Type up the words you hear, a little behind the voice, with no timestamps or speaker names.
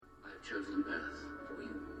given birth for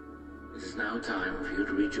you. It is now time for you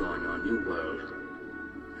to rejoin your new world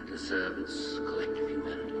and to serve its collective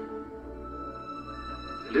humanity.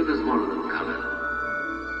 Live as one of them, Kal-El.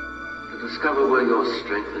 To discover where your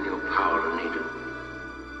strength and your power are needed.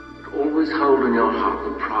 But always hold in your heart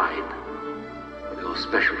the pride of your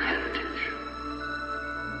special heritage.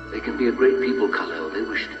 They can be a great people, Kal-El. They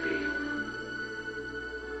wish to be.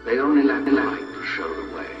 They only lack the light to show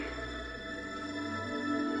the way.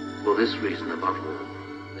 For this reason, above all,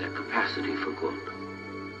 their capacity for good,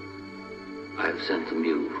 I have sent them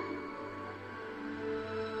you,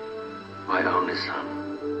 my only son.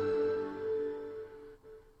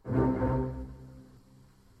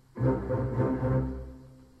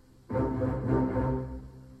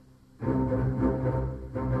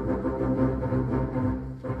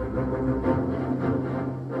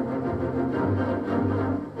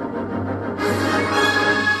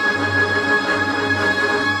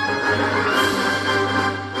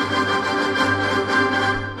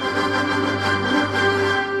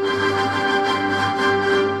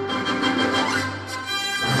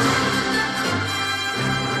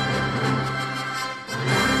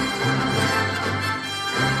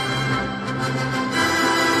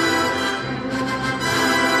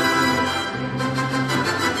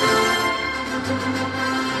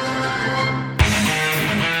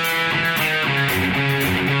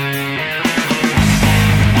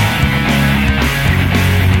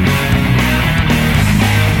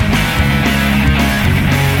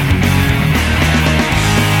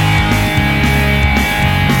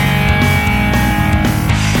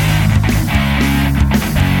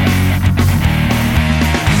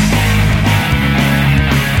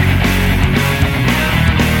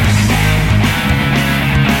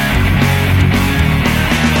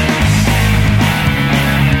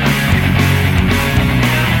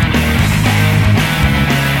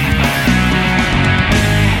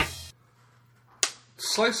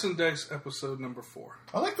 Slice and Dice episode number 4.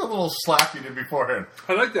 I like the little slap you did beforehand.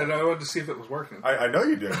 I like that. I wanted to see if it was working. I know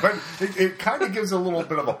you did, but it kind of gives a little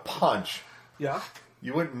bit of a punch. Yeah?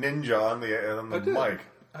 You went ninja on the mic.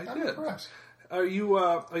 I I'm did. impressed. Are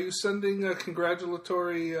you sending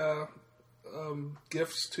congratulatory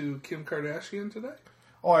gifts to Kim Kardashian today?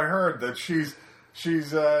 Oh, I heard that she's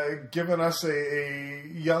given us a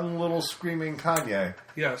young little screaming Kanye.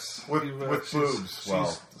 Yes. With boobs. Well,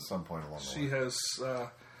 at some point along the She line. has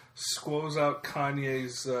squoze out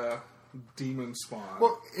Kanye's demon spawn.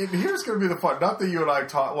 Well, here's going to be the fun. Not that you and I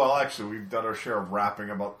talk. Well, actually, we've done our share of rapping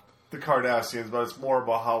about the Kardashians, but it's more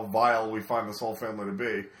about how vile we find this whole family to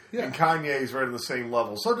be. Yeah. And Kanye's right on the same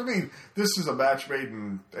level. So to me, this is a match made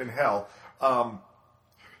in hell.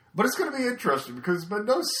 But it's going to be interesting because it's been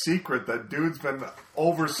no secret that dude's been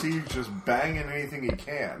overseas just banging anything he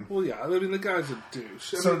can. Well, yeah. I mean, the guy's a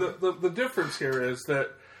douche. So- I mean, the difference here is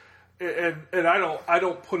that, and I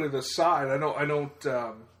don't put it aside. I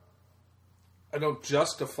don't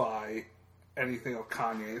justify anything of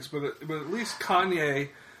Kanye's, but at least Kanye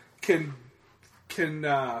can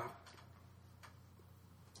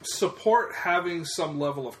support having some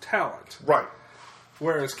level of talent. Right.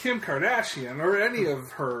 Whereas Kim Kardashian, or any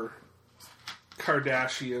of her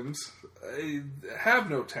Kardashians, have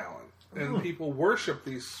no talent. And people worship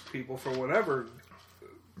these people for whatever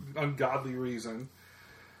ungodly reason.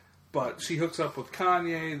 But she hooks up with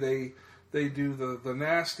Kanye, they do the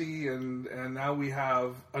nasty, and now we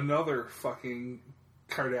have another fucking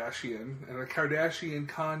Kardashian, and a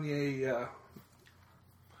Kardashian-Kanye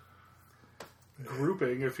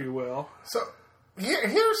grouping, if you will. So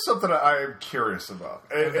here's something I'm curious about,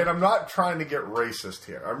 and I'm not trying to get racist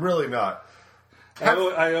here. I'm really not.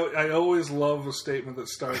 I always love a statement that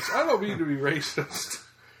starts, I don't mean to be racist.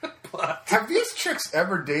 But Have these chicks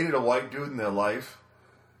ever dated a white dude in their life?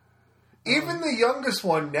 Even the youngest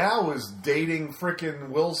one now is dating frickin'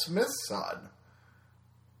 Will Smith's son.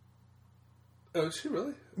 Oh, is she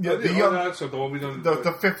really? Yeah, the one we don't. The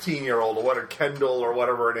 15-year-old, or whatever, Kendall, or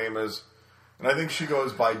whatever her name is. And I think she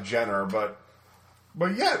goes by Jenner, but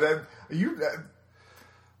yeah,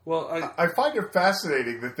 well, I find it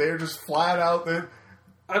fascinating that they're just flat out that.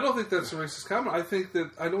 I don't think that's a racist comment.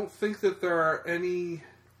 I don't think that there are any.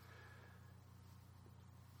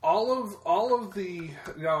 All of the.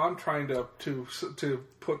 Now I'm trying to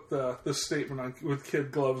put the statement on with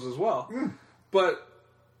kid gloves as well, but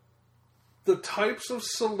the types of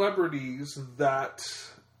celebrities that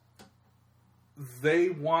they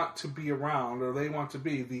want to be around, or they want to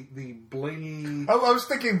be the blingy. I was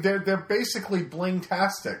thinking they're basically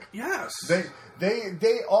bling-tastic. Yes,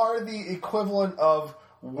 they are the equivalent of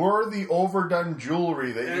worthy overdone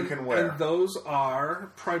jewelry that you can wear. And those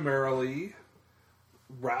are primarily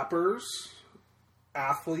rappers,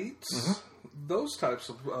 athletes, those types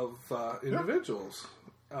of individuals.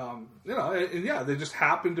 They just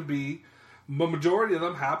happen to be, the majority of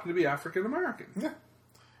them happen to be African American. Yeah.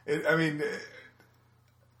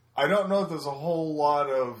 I don't know if there's a whole lot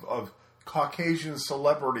of Caucasian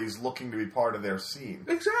celebrities looking to be part of their scene.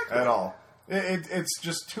 Exactly. At all. It's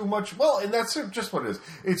just too much. Well, and that's just what it is.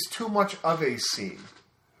 It's too much of a scene.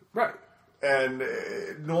 Right. And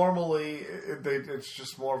normally, it's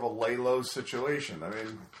just more of a lay-low situation. I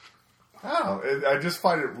mean, I don't know. I just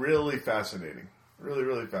find it really fascinating. Really,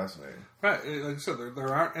 really fascinating. Right. Like I said,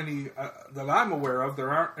 there aren't any, that I'm aware of, there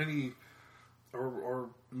aren't any or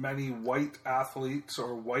many white athletes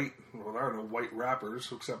or there are no white rappers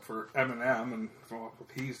except for Eminem, and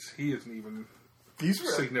he isn't even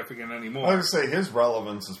significant anymore. I would say his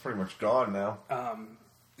relevance is pretty much gone now.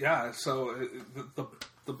 So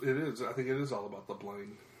it is. I think it is all about the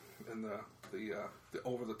bling and the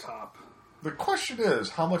over the top. The question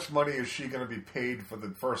is, how much money is she going to be paid for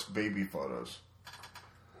the first baby photos?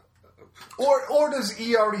 Or does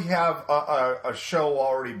E already have a show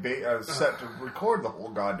already set to record the whole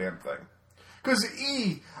goddamn thing? Because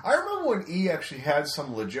I remember when E actually had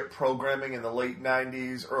some legit programming in the late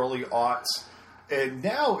 90s, early aughts, and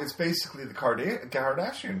now it's basically the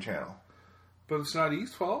Kardashian channel. But it's not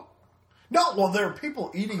E's fault. No, well, there are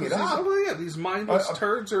people eating it up. These mindless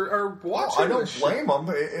turds are watching. I don't blame them,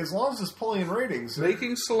 as long as it's pulling in ratings.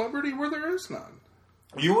 Making celebrity where there is none.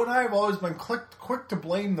 You and I have always been quick to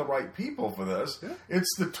blame the right people for this. Yeah.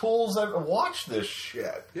 It's the tools that watch this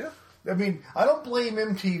shit. Yeah. I mean, I don't blame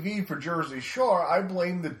MTV for Jersey Shore. I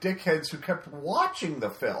blame the dickheads who kept watching the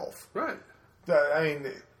filth. Right. I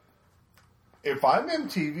mean, if I'm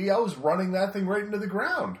MTV, I was running that thing right into the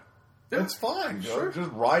ground. Yeah. That's fine. Sure.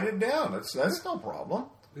 Just ride it down. That's no problem.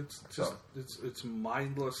 It's just it's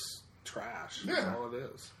mindless trash. Yeah. That's all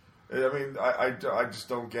it is. I mean, I just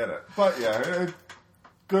don't get it. But yeah,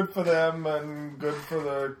 good for them and good for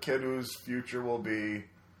the kid whose future will be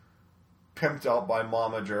pimped out by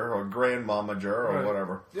momager or grandmomager or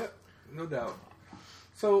whatever. Yeah, no doubt.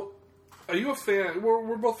 So, are you a fan?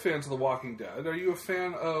 We're both fans of The Walking Dead. Are you a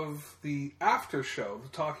fan of the after show, The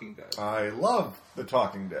Talking Dead? I love The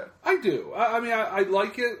Talking Dead. I do. I mean, I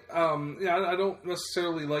like it. I don't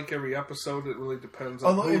necessarily like every episode. It really depends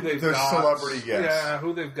on who they've got. Celebrity guests. Yeah,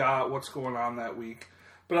 who they've got, what's going on that week.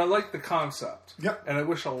 But I like the concept. Yep. And I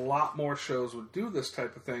wish a lot more shows would do this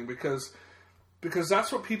type of thing because that's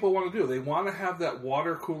what people want to do. They want to have that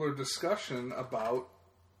water cooler discussion about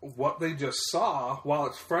what they just saw while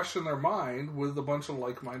it's fresh in their mind with a bunch of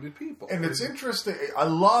like-minded people. And it's interesting. I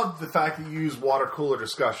love the fact that you use water cooler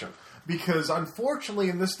discussion because unfortunately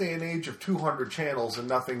in this day and age of 200 channels and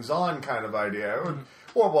nothing's on kind of idea, or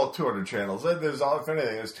 200 channels, there's, if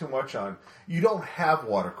anything, there's too much on. You don't have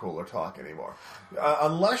water cooler talk anymore.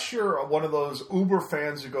 Unless you're one of those Uber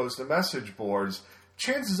fans who goes to message boards,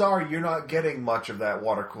 chances are you're not getting much of that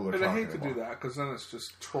water cooler talk And I hate anymore. to do that because then it's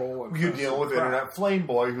just troll and you deal with internet flame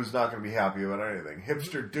boy who's not going to be happy about anything.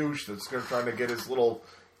 Hipster douche that's going to try to get his little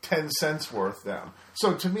 10 cents worth down.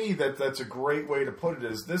 So to me, that's a great way to put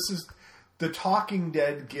it. The Talking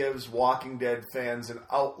Dead gives Walking Dead fans an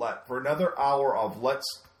outlet for another hour of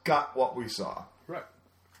let's gut what we saw. Right.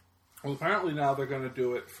 Well, apparently now they're going to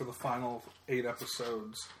do it for the final 8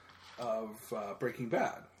 episodes of Breaking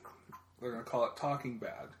Bad. They're going to call it Talking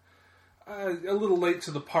Bad. A little late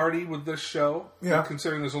to the party with this show,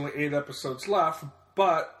 considering there's only 8 episodes left.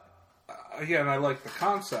 But, again, I like the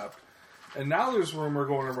concept. And now there's rumor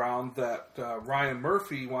going around that Ryan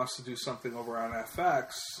Murphy wants to do something over on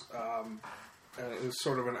FX. Is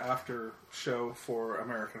sort of an after show for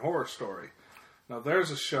American Horror Story. Now,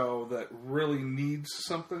 there's a show that really needs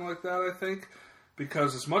something like that, I think.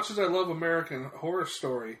 Because as much as I love American Horror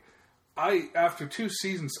Story, after 2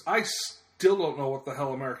 seasons, I still don't know what the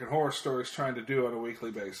hell American Horror Story is trying to do on a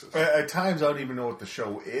weekly basis. At times, I don't even know what the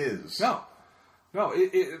show is. No.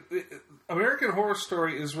 American Horror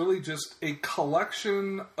Story is really just a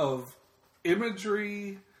collection of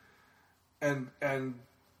imagery and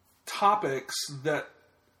topics that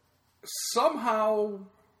somehow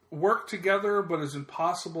work together, but is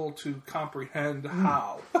impossible to comprehend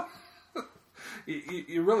how.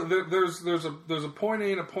 You really there's a point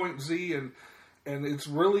A and a point Z, and it's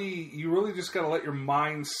really you really just got to let your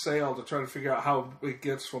mind sail to try to figure out how it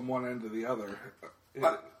gets from one end to the other.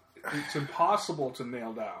 It's impossible to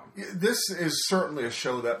nail down. This is certainly a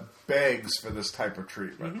show that begs for this type of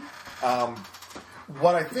treatment.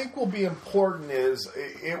 What I think will be important is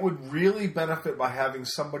it would really benefit by having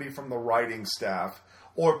somebody from the writing staff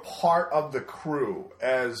or part of the crew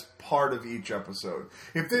as part of each episode.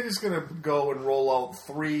 If they're just going to go and roll out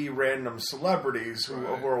 3 random celebrities who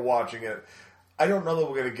are watching it, I don't know that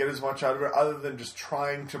we're going to get as much out of it other than just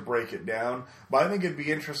trying to break it down. But I think it'd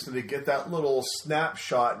be interesting to get that little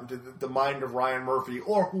snapshot into the mind of Ryan Murphy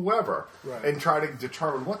or whoever and try to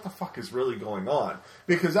determine what the fuck is really going on.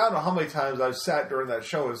 Because I don't know how many times I've sat during that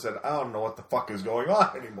show and said, I don't know what the fuck is going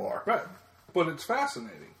on anymore. Right. But it's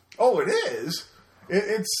fascinating. Oh, it is.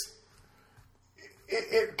 It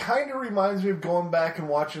kind of reminds me of going back and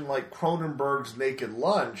watching like Cronenberg's Naked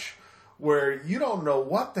Lunch, where you don't know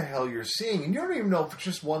what the hell you're seeing, and you don't even know if it's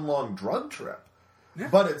just one long drug trip. Yeah.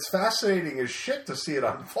 But it's fascinating as shit to see it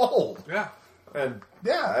unfold. Yeah. And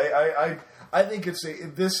yeah, I think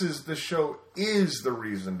the show is the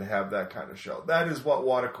reason to have that kind of show. That is what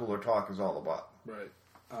Water Cooler Talk is all about. Right.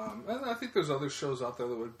 And I think there's other shows out there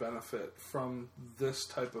that would benefit from this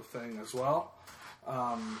type of thing as well.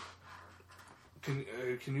 Can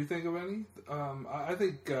you think of any? I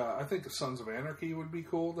think Sons of Anarchy would be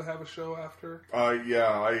cool to have a show after.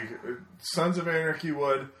 Sons of Anarchy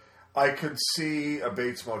would. I could see a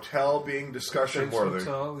Bates Motel being discussion worthy. Bates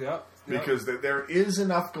Motel, yep. Because there is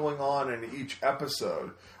enough going on in each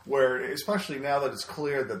episode where, especially now that it's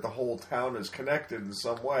clear that the whole town is connected in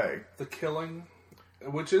some way. The Killing,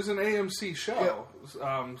 which is an AMC show.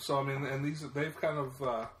 Yeah. So I mean, and they've kind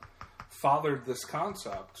of fathered this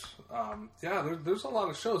concept. There's a lot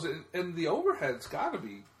of shows, and the overhead's got to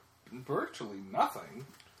be virtually nothing.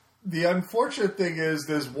 The unfortunate thing is,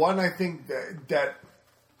 there's one I think that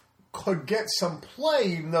could get some play,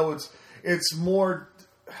 even though it's more.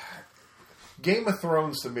 Game of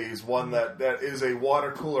Thrones to me is one that is a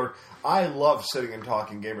water cooler. I love sitting and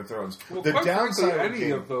talking Game of Thrones. Well, the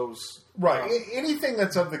downside of those, right? Anything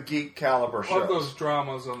that's of the geek caliber shows, of those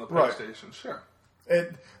dramas on the PlayStation, sure.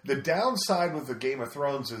 And the downside with the Game of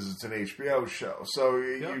Thrones is it's an HBO show, so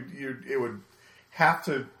it would have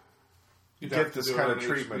to get this kind of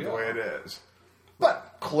treatment the way it is.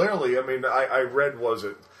 But clearly, I mean, I read,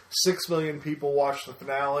 6 million people watched the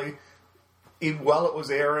finale while it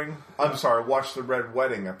was airing. I'm sorry, watched the Red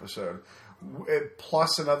Wedding episode,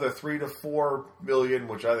 plus another 3 to 4 million,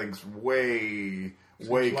 which I think is way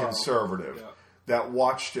conservative. Yeah. That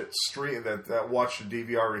watched it that watched a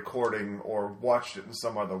DVR recording or watched it in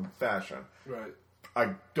some other fashion. Right.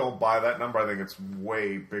 I don't buy that number. I think it's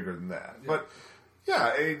way bigger than that. Yeah. But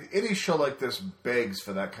yeah, any show like this begs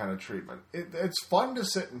for that kind of treatment. It's fun to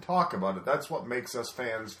sit and talk about it. That's what makes us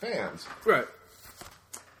fans. Right.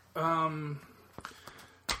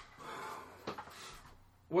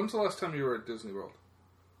 When's the last time you were at Disney World?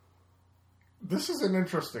 This is an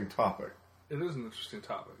interesting topic. It is an interesting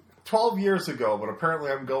topic. 12 years ago, but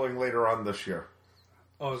apparently I'm going later on this year.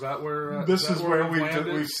 Oh, is that where... this is where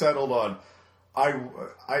we've settled on.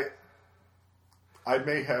 I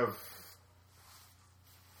may have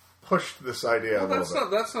pushed this idea a little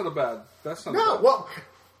bit. That's not a bad... Well,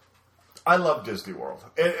 I love Disney World.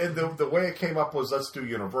 And the way it came up was, let's do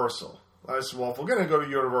Universal. I said, well, if we're going to go to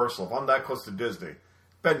Universal, if I'm that close to Disney,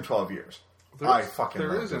 been 12 years.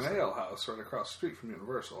 There is an ale house right across the street from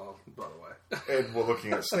Universal, by the way. And we're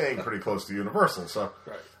looking at staying pretty close to Universal. So,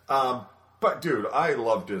 right. But dude, I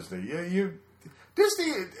love Disney.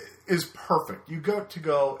 Disney is perfect. You get to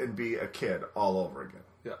go and be a kid all over again.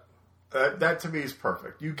 Yeah. That to me is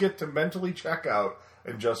perfect. You get to mentally check out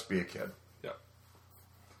and just be a kid. Yeah.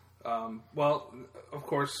 Well, of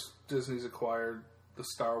course, Disney's acquired the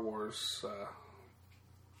Star Wars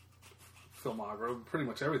filmography, pretty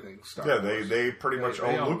much everything Star Wars. Yeah, they pretty much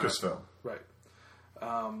own Lucasfilm. Right.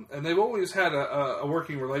 And they've always had a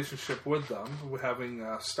working relationship with them, having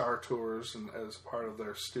Star Tours and as part of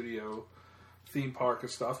their studio theme park and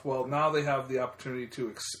stuff. Well, now they have the opportunity to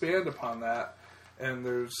expand upon that, and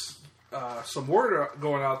there's some word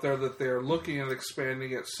going out there that they're looking at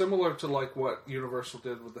expanding it, similar to like what Universal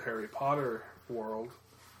did with the Harry Potter world,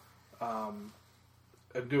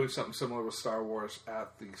 and doing something similar with Star Wars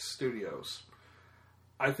at the studios.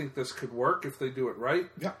 I think this could work if they do it right.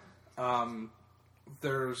 Yeah.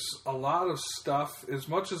 There's a lot of stuff. As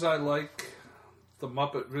much as I like the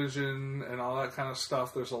Muppet Vision and all that kind of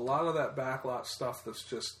stuff, there's a lot of that backlot stuff that's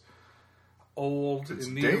just old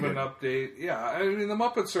and need an update. Yeah, I mean, the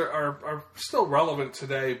Muppets are still relevant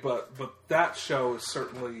today, but that show is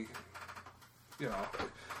certainly,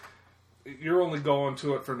 you're only going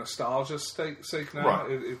to it for nostalgia's sake now.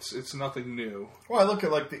 Right. It's nothing new. Well, I look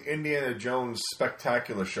at like the Indiana Jones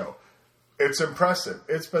Spectacular show. It's impressive.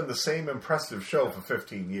 It's been the same impressive show for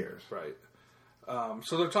 15 years. Right.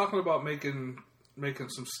 So they're talking about making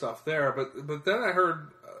some stuff there, but then I heard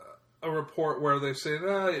a report where they say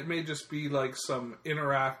it may just be like some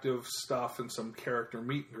interactive stuff and some character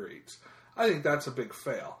meet and greets. I think that's a big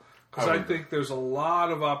fail. Because I think there's a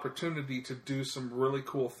lot of opportunity to do some really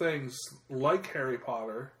cool things like Harry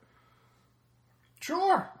Potter.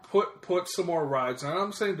 Sure. Put some more rides. And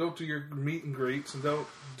I'm saying don't do your meet and greets and don't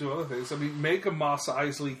do other things. I mean, make a Mos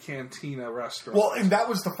Eisley Cantina restaurant. Well, and that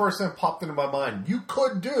was the first thing that popped into my mind. You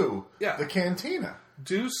could do the Cantina.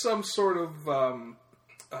 Do some sort of,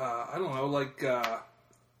 I don't know, like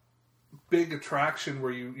big attraction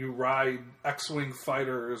where you ride X-Wing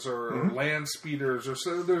fighters or land speeders. Or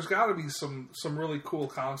so. There's got to be some really cool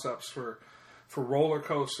concepts for roller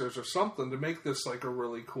coasters or something to make this like a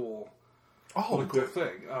really cool... good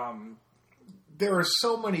thing. There are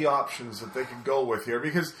so many options that they can go with here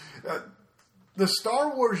because the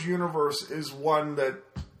Star Wars universe is one that,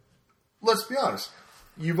 let's be honest,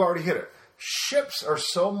 you've already hit it. Ships are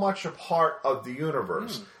so much a part of the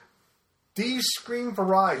universe. These scream for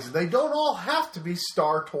rides. They don't all have to be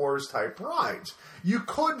Star Tours type rides. You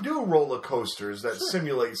could do roller coasters that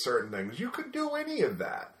simulate certain things. You could do any of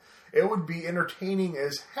that. It would be entertaining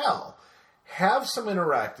as hell. Have some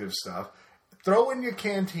interactive stuff. Throw in your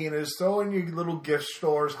cantinas, throw in your little gift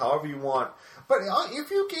stores, however you want. But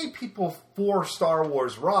if you gave people 4 Star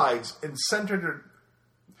Wars rides and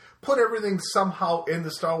put everything somehow in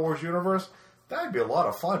the Star Wars universe, that'd be a lot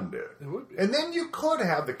of fun, dude. It would be. And then you could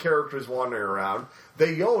have the characters wandering around.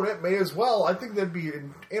 They own it, may as well. I think that'd be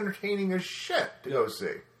entertaining as shit to go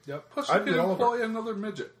see. Yep. Plus you could employ another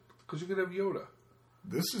midget, because you could have Yoda.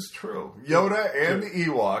 This is true. Yoda and the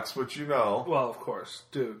Ewoks, which you know. Well, of course.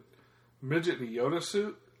 Dude. Midget in a Yoda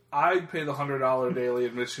suit, I'd pay the $100 daily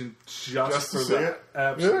admission just for to see that. it?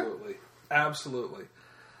 Absolutely. Yeah. Absolutely.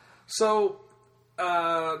 So,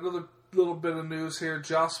 another little bit of news here.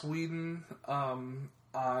 Joss Whedon,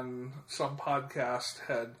 on some podcast,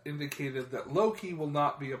 had indicated that Loki will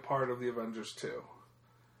not be a part of the Avengers 2.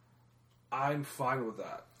 I'm fine with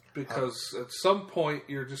that. Because at some point,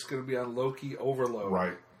 you're just going to be on Loki overload.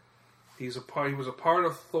 Right. He was a part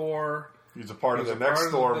of Thor. He's a part of the next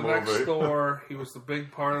Thor movie. Next Thor. He was the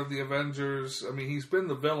big part of the Avengers. I mean, he's been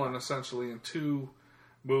the villain essentially in 2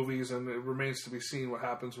 movies, and it remains to be seen what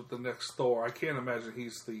happens with the next Thor. I can't imagine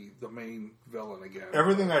he's the main villain again.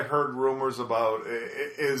 Everything I've heard rumors about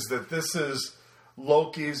is that this is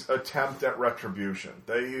Loki's attempt at retribution.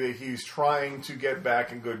 He's trying to get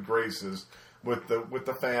back in good graces with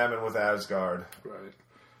the fam and with Asgard. Right.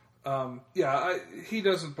 He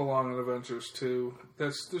doesn't belong in Avengers 2.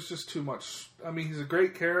 There's just too much. I mean, he's a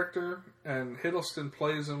great character, and Hiddleston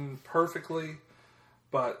plays him perfectly,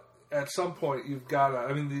 but at some point you've got to...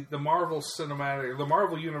 I mean, the Marvel cinematic... The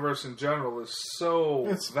Marvel universe in general is so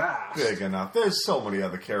vast. Big enough. There's so many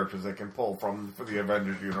other characters they can pull from for the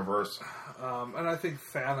Avengers universe. And I think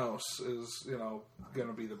Thanos is, going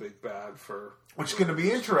to be the big bad for... Which is going to be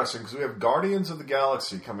interesting, because we have Guardians of the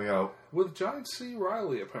Galaxy coming out. With John C.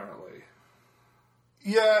 Reilly, apparently.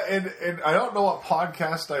 Yeah, and I don't know what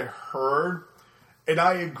podcast I heard, and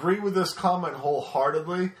I agree with this comment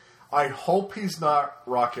wholeheartedly. I hope he's not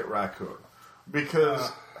Rocket Raccoon.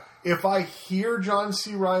 Because if I hear John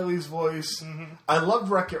C. Reilly's voice, I loved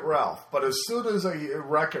Wreck-It Ralph, but as soon as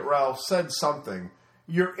Wreck-It Ralph said something...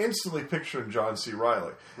 You're instantly picturing John C.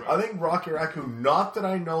 Reilly. Right. I think Rocket Raccoon, not that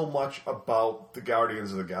I know much about the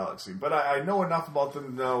Guardians of the Galaxy, but I know enough about them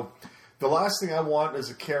to know the last thing I want is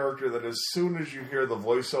a character that as soon as you hear the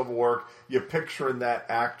voiceover work, you're picturing that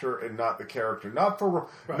actor and not the character. Not for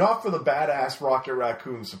the badass Rocket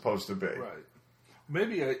Raccoon's supposed to be. Right.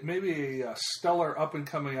 Maybe a stellar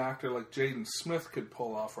up-and-coming actor like Jaden Smith could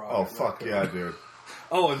pull off Rocket Raccoon. Fuck yeah, dude.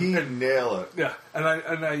 And nail it. Yeah, and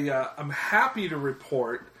I'm happy to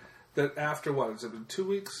report that after has it been 2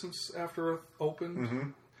 weeks since after it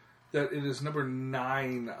opened? That it is number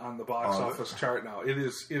 9 on the box office chart now. It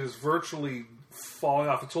is virtually falling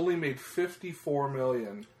off. It's only made $54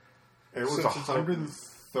 million. It was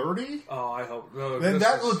 130. Oh, I hope.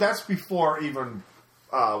 That's before even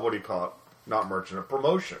what do you call it? Not merchant,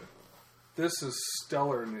 promotion. This is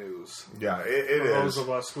stellar news. Yeah, it is. For those of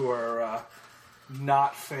us who are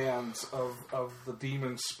not fans of the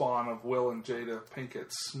demon spawn of Will and Jada Pinkett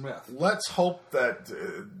Smith. Let's hope that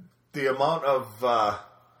the amount of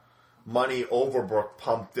money Overbrook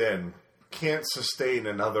pumped in can't sustain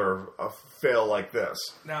another fail like this.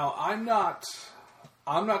 Now, I'm not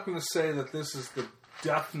going to say that this is the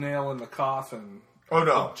death nail in the coffin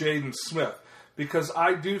of Jaden Smith, because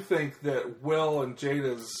I do think that Will and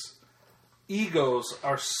Jada's egos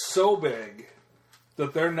are so big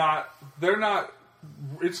that they're not.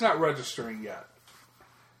 It's not registering yet.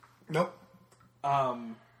 Nope.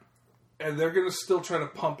 and they're going to still try to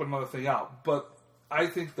pump another thing out. But I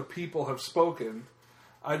think the people have spoken.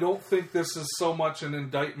 I don't think this is so much an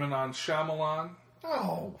indictment on Shyamalan.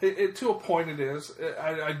 No. To a point it is.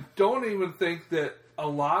 I don't even think that a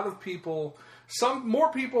lot of people, some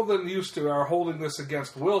more people than used to, are holding this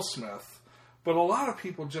against Will Smith. But a lot of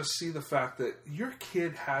people just see the fact that your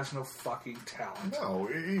kid has no fucking talent. No,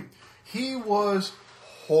 he was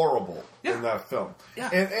horrible in that film.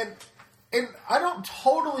 Yeah. And I don't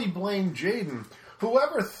totally blame Jaden.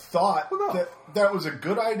 Whoever thought that was a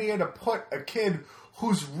good idea to put a kid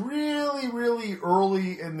who's really, really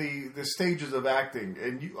early in the stages of acting,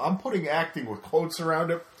 and I'm putting acting with quotes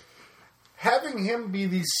around it, having him be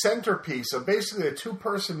the centerpiece of basically a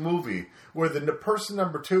two-person movie where the person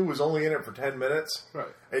number 2 was only in it for 10 minutes, right?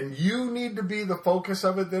 And you need to be the focus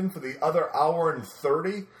of it then for the other hour and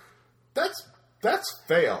 30, that's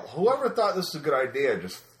fail. Whoever thought this was a good idea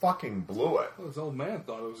just fucking blew it. Well, this old man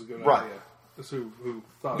thought it was a good right. idea. That's who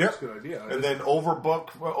thought it was a good idea. And then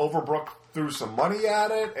Overbrook threw some money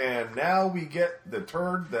at it, and now we get the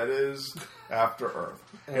turd that is After Earth.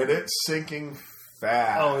 And it's sinking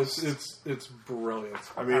fast. Oh, it's brilliant.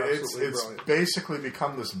 I mean, it's basically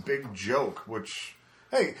become this big joke, which,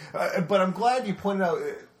 hey, but I'm glad you pointed out,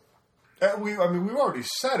 we've already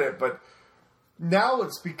said it, but now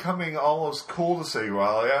it's becoming almost cool to say,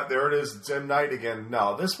 well, yeah, there it is, it's M. Night again.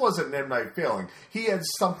 No, this wasn't an M. Night failing. He had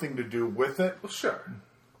something to do with it. Well, sure.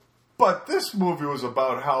 But this movie was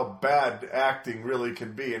about how bad acting really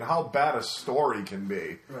can be and how bad a story can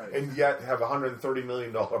be. Right. And yet have a $130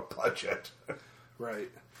 million budget. Right.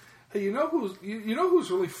 Hey, you know who's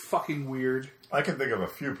really fucking weird? I can think of a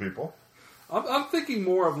few people. I'm thinking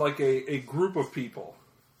more of like a group of people.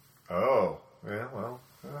 Oh, yeah, well...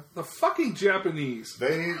 The fucking Japanese.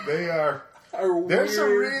 They are weird. There's a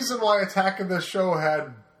reason why Attack of the Show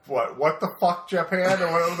had what the fuck Japan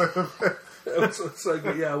or whatever. It's like,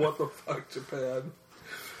 yeah, what the fuck Japan,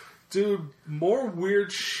 dude. More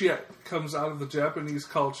weird shit comes out of the Japanese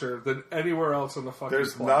culture than anywhere else on the fucking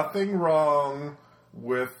There's planet. nothing wrong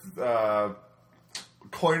with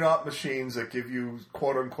coin-op machines that give you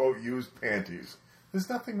quote unquote used panties. There's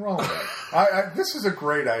nothing wrong with that. This is a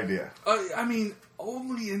great idea. I mean,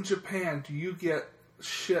 only in Japan do you get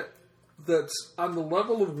shit that's on the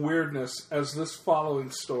level of weirdness as this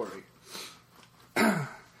following story.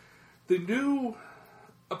 The new,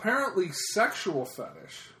 apparently, sexual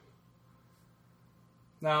fetish.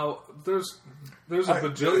 Now, there's a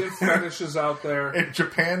bajillion fetishes out there. And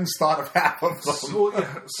Japan's thought of half of them. So,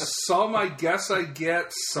 yeah, some I guess I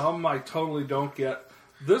get, some I totally don't get.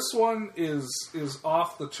 This one is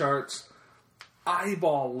off the charts.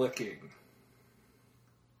 Eyeball licking.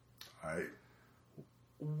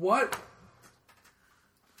 What?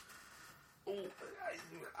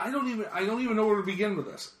 I don't even know where to begin with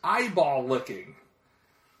this. Eyeball licking.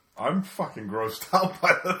 I'm fucking grossed out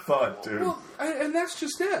by the thought, dude. Well, and that's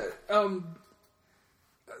just it.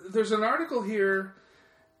 There's an article here,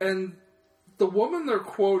 and the woman they're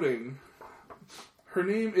quoting, her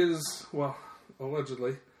name is, well,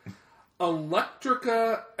 allegedly,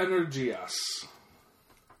 Electrica Energias.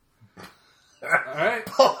 Alright?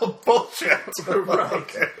 Oh, bullshit. Right.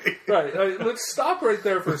 Okay. Right. Let's stop right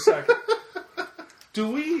there for a second. Do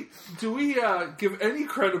we give any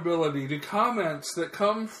credibility to comments that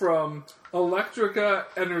come from Electrica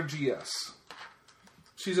Energias?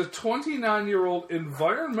 She's a 29-year-old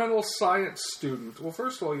environmental science student. Well,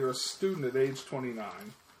 first of all, you're a student at age 29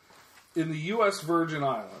 in the U.S. Virgin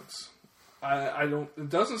Islands. I don't. It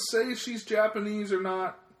doesn't say if she's Japanese or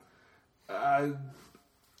not.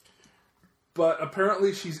 But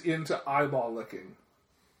apparently she's into eyeball licking.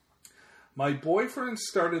 My boyfriend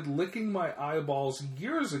started licking my eyeballs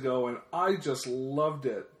years ago, and I just loved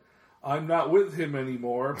it. I'm not with him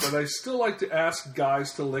anymore, but I still like to ask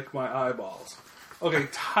guys to lick my eyeballs. Okay,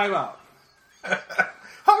 time out.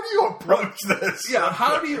 How do you approach this? Yeah,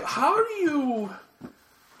 how do you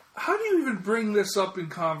even bring this up in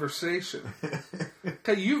conversation?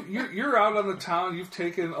 Okay, you're out on the town. You've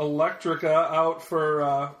taken Electrica out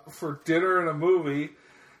for dinner and a movie.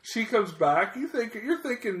 She comes back. You're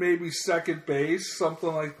thinking maybe second base,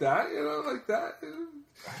 something like that. You know, like that.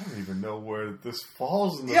 I don't even know where this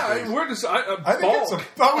falls in the base. Where does I think it's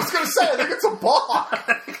I was going to say I think it's a ball.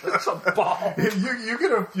 It's a ball.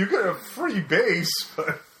 You get a free base.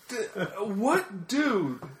 But... What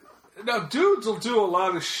dude? Now, dudes will do a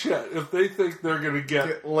lot of shit if they think they're going to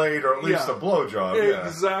get laid or at least a blowjob.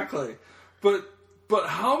 Exactly. But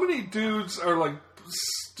how many dudes are like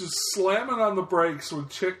just slamming on the brakes when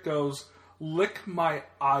chick goes, lick my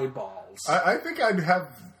eyeballs? I think I'd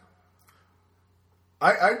have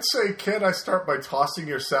I'd say, kid, I start by tossing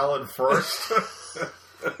your salad first.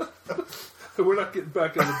 We're not getting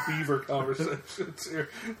back on the beaver conversations here.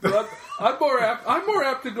 But I'm more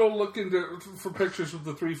apt to go look for pictures of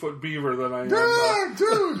the 3-foot beaver than I am. Yeah,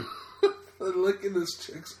 dude. Licking this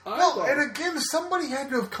chick's eyeball. Well, and again, somebody had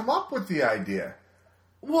to have come up with the idea.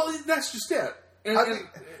 Well, that's just it.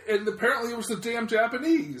 And apparently it was the damn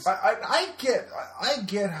Japanese. I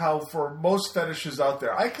get how for most fetishes out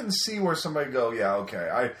there, I can see where somebody go, yeah,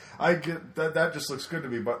 okay, I get that just looks good to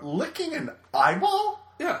me. But licking an eyeball?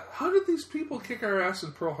 Yeah, how did these people kick our ass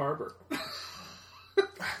in Pearl Harbor?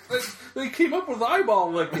 They came up with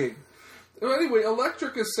eyeball licking. Anyway,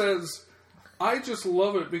 Electrica says, I just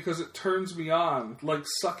love it because it turns me on, like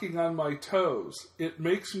sucking on my toes. It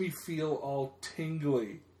makes me feel all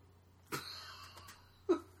tingly.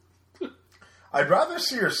 I'd rather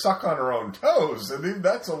see her suck on her own toes. I mean,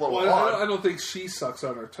 that's a little odd. I don't think she sucks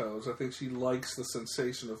on her toes. I think she likes the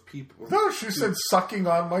sensation of people. No, she said sucking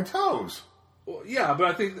on my toes. Well, yeah, but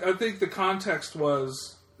I think the context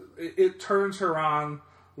was it turns her on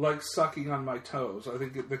like sucking on my toes. I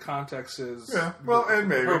think the context is and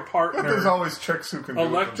maybe her partner. But there's always chicks who can do it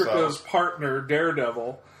themselves. Electrica's partner,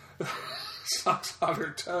 Daredevil, sucks on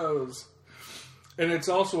her toes. And it's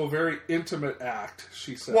also a very intimate act,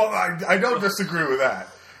 she said. Well, I don't disagree with that.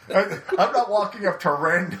 I'm not walking up to a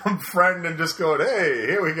random friend and just going, hey,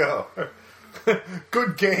 here we go.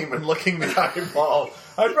 Good game, and licking the eyeball.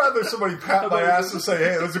 I'd rather somebody pat my ass and say,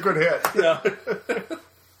 hey, that was a good hit. Yeah.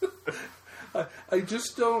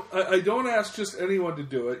 I don't ask just anyone to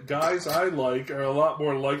do it. Guys I like are a lot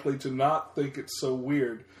more likely to not think it's so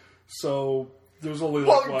weird. So there's only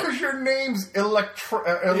because your name's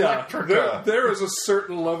Electrica. Yeah, there is a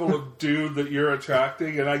certain level of dude that you're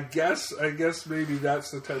attracting, and I guess maybe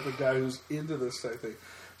that's the type of guy who's into this type of thing.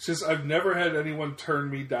 It's just I've never had anyone turn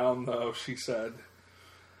me down, though, she said.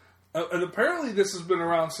 And apparently this has been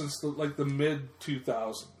around since the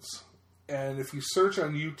mid-2000s. And if you search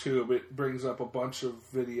on YouTube, it brings up a bunch of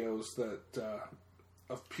videos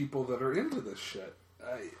of people that are into this shit.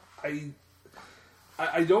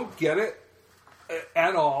 I don't get it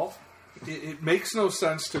at all. It makes no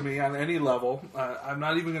sense to me on any level. I'm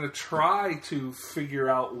not even going to try to figure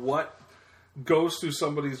out what goes through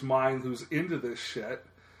somebody's mind who's into this shit.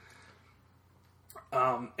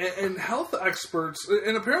 And health experts,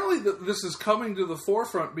 and apparently this is coming to the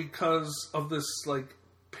forefront because of this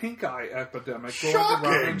pink eye epidemic going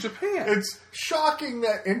around in Japan. It's shocking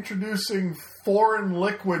that introducing foreign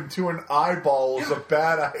liquid to an eyeball is a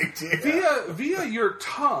bad idea. Via your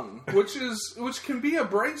tongue, which can be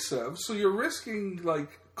abrasive, so you're risking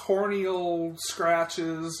corneal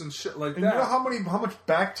scratches and shit like that. You know how much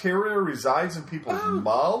bacteria resides in people's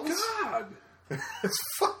mouths? God.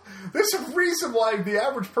 There's a reason why the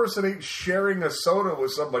average person ain't sharing a soda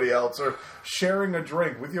with somebody else or sharing a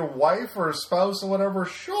drink with your wife or a spouse or whatever.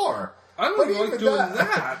 Sure, I don't like doing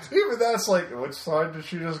that. Even that's which side did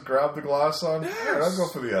she just grab the glass on? Yes. Yeah, I'll go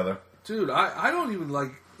for the other. Dude, I don't even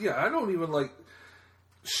like. Yeah, I don't even like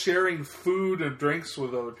sharing food and drinks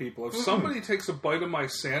with other people. If somebody takes a bite of my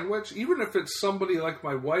sandwich, even if it's somebody like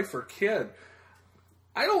my wife or kid,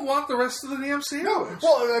 I don't want the rest of the damn sandwich. No,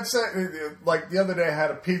 well, that's like the other day I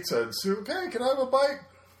had a pizza and said, okay, can I have a bite?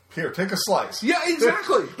 Here, take a slice. Yeah,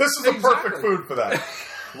 exactly. This is the perfect food for that.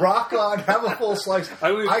 Rock on, have a full slice.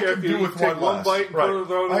 I can do with one less. Bite and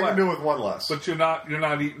throw it away. I can do with one less. But you're not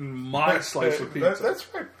eating my slice of pizza. That's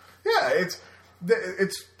right. Yeah,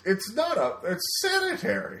 it's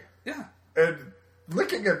sanitary. Yeah. And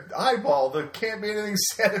licking an eyeball, there can't be anything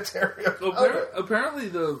sanitary about it. Apparently,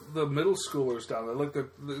 the middle schoolers down there,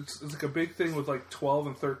 it's like a big thing with 12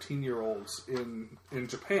 and 13-year-olds in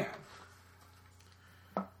Japan.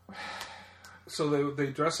 So they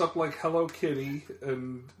dress up like Hello Kitty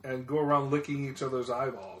and go around licking each other's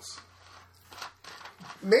eyeballs.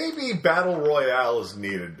 Maybe Battle Royale is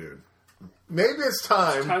needed, dude. Maybe it's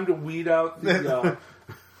time. It's time to weed out the...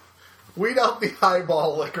 Weed out the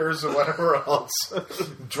eyeball lickers or whatever else.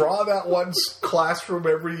 Draw that one classroom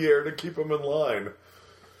every year to keep them in line.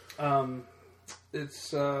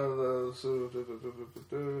 It's the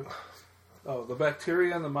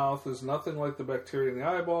bacteria in the mouth is nothing like the bacteria in the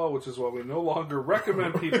eyeball, which is why we no longer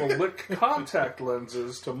recommend people lick contact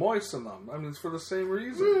lenses to moisten them. I mean, it's for the same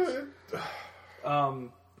reasons.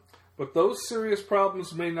 But those serious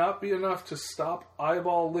problems may not be enough to stop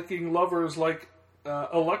eyeball licking lovers like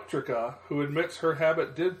Electrica, who admits her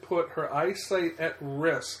habit did put her eyesight at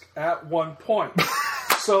risk at one point.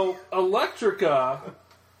 So Electrica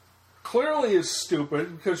clearly is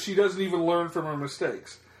stupid because she doesn't even learn from her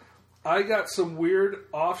mistakes. I got some weird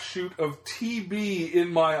offshoot of TB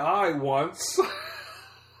in my eye once.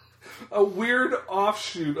 a weird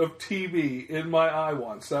offshoot of TB in my eye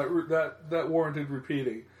once. That warranted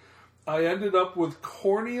repeating. I ended up with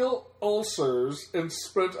corneal ulcers and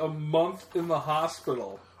spent a month in the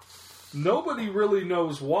hospital. Nobody really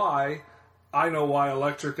knows why. I know why,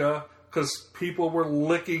 Electrica, because people were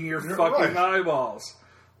licking your fucking eyeballs.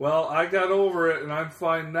 Well, I got over it, and I'm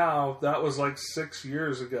fine now. That was like 6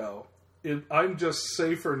 years ago. I'm just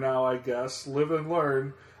safer now, I guess. Live and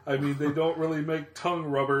learn. I mean, they don't really make tongue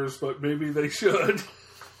rubbers, but maybe they should.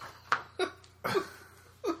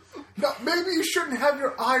 No, maybe you shouldn't have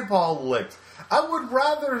your eyeball licked. I would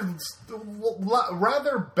rather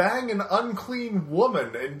bang an unclean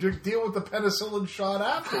woman and deal with the penicillin shot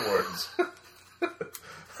afterwards.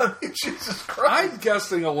 I mean, Jesus Christ. I'm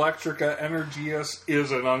guessing Electrica Energias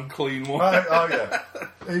is an unclean woman. Oh, yeah.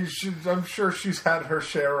 I'm sure she's had her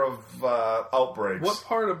share of outbreaks. What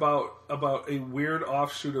part about a weird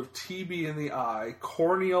offshoot of TB in the eye,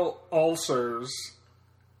 corneal ulcers,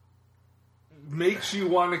 makes you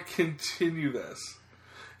want to continue this?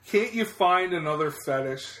 Can't you find another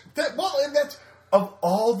fetish? And that's, of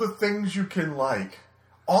all the things you can like,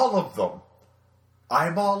 all of them,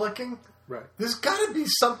 eyeball licking? Right. There's got to be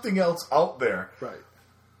something else out there. Right.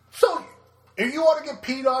 So, if you want to get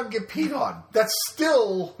peed on, get peed on. That's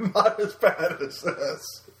still not as bad as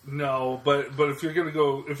this. No, but if you're gonna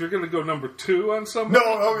go number 2 on somebody,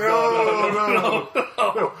 No.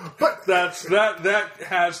 But that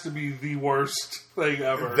has to be the worst thing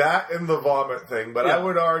ever. That and the vomit thing, but Yeah. I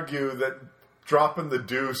would argue that dropping the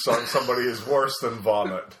deuce on somebody is worse than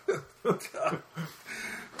vomit.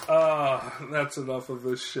 That's enough of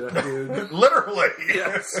this shit, dude. Literally.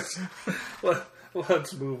 Yes.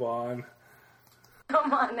 Let's move on.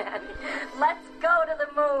 Come on, Annie. Let's go to the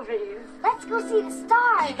movies. Let's go see the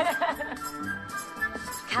stars.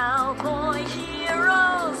 Cowboy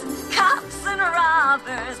heroes, cops and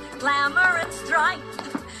robbers, glamour and strife,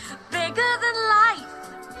 bigger than life.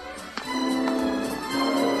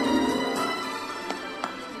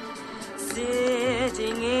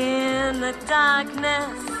 Sitting in the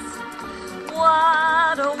darkness,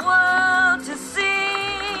 what a world to see.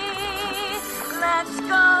 Let's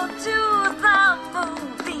go to the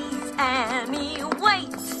movies, Annie.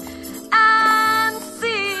 Wait and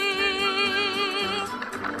see.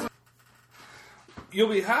 You'll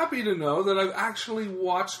be happy to know that I've actually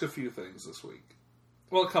watched a few things this week.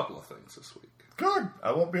 Well, a couple of things this week. Good.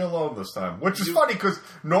 I won't be alone this time. Which is funny, because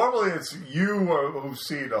normally it's you who've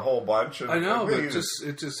seen a whole bunch. And I know, me. but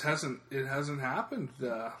it just hasn't happened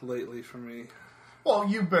lately for me. Well,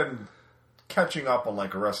 you've been catching up on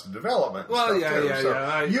like Arrested Development. And Well, stuff yeah, too. yeah, So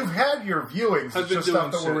yeah. You've had your viewings. I've It's been just stuff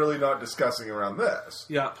doing that we're shit. really not discussing around this.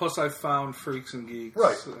 Yeah, plus I found Freaks and Geeks,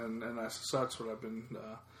 Right. and so that's what I've been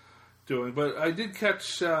doing. But I did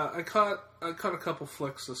catch. I caught a couple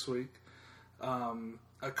flicks this week.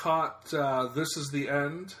 I caught This Is the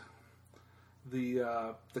End,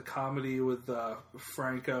 the comedy with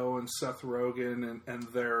Franco and Seth Rogen and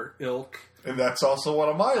their ilk. And that's also one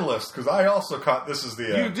of my lists, because I also caught This Is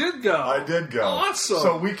the End. You did go. I did go. Awesome.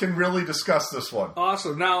 So we can really discuss this one.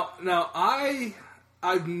 Awesome. Now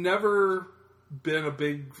I've never been a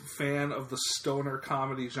big fan of the stoner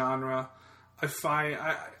comedy genre.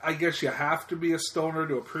 I guess you have to be a stoner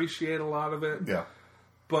to appreciate a lot of it. Yeah.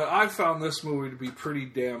 But I found this movie to be pretty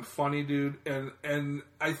damn funny, dude. And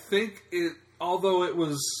I think although it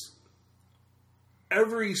was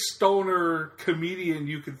every stoner comedian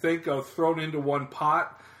you could think of thrown into one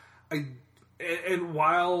pot, and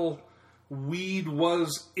while weed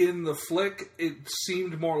was in the flick, it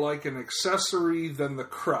seemed more like an accessory than the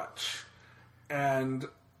crutch. And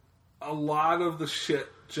a lot of the shit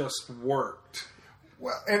just worked.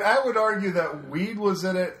 Well, and I would argue that weed was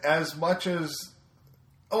in it as much as,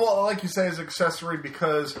 well, like you say, as accessory,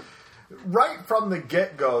 because right from the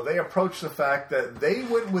get-go, they approached the fact that they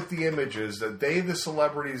went with the images that they, the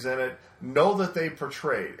celebrities in it, know that they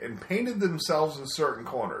portrayed and painted themselves in certain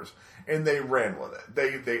corners, and they ran with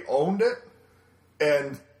it. They owned it,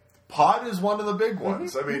 and pot is one of the big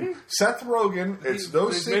ones. I mean, Seth Rogen, it's no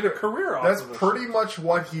secret. Made a career off That's of this. pretty much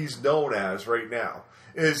what he's known as right now.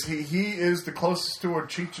 Is he is the closest to a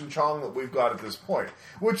Cheech and Chong that we've got at this point,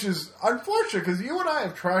 which is unfortunate because you and I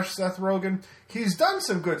have trashed Seth Rogen. He's done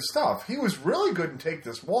some good stuff. He was really good in Take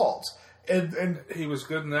This Waltz, and He was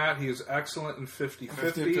good in that. He is excellent in 50-50.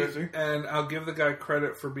 50-50. And I'll give the guy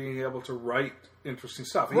credit for being able to write interesting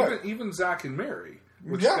stuff. Right. Even Zack and Mary,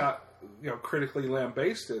 which Yeah. got critically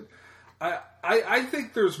lambasted. I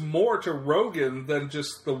think there's more to Rogan than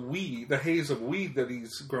just the haze of weed that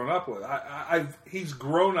he's grown up with. He's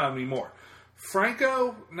grown on me more.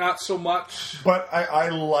 Franco, not so much. But I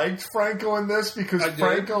liked Franco in this because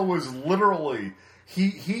Franco was literally...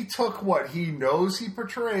 He took what he knows he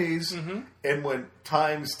portrays and went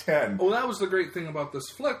times 10. Well, that was the great thing about this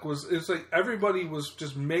flick it's like everybody was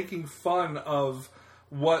just making fun of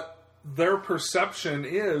what their perception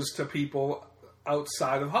is to people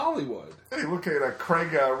outside of Hollywood. Hey, look at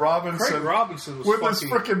Craig Robinson. Craig Robinson was with his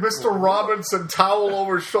freaking Mr. Robinson towel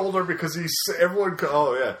over his shoulder because he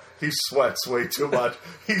sweats way too much.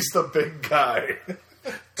 He's the big guy.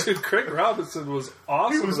 Dude, Craig Robinson was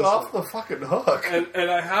awesome. He was off the fucking hook. And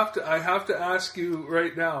I have to ask you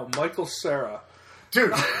right now, Michael Cera.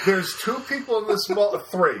 Dude, there's two people in this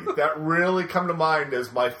three that really come to mind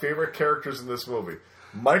as my favorite characters in this movie.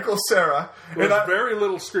 Michael Cera. With very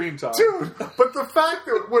little screen time. Dude, but the fact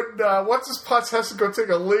that when What's-His-Putz has to go take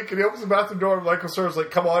a leak and he opens the bathroom door and Michael Cera's like,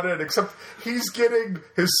 come on in, except he's getting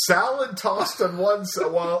his salad tossed on one side,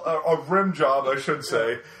 a rim job, I should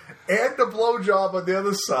say, and a blow job on the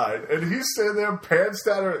other side. And he's sitting there, pants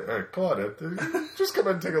down, hey, come on in, just come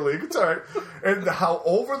in and take a leak, it's all right. And how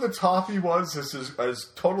over the top he was as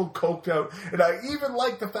total coked out. And I even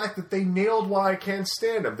like the fact that they nailed Why I Can't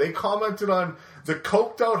Stand Him. They commented on the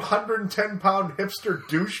coked out 110-pound hipster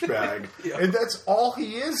douchebag. Yeah. And that's all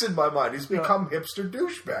he is in my mind. He's become hipster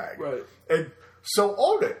douchebag. Right. And so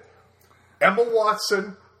own it. Emma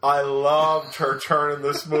Watson, I loved her turn in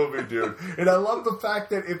this movie, dude. And I love the fact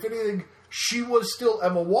that, if anything, she was still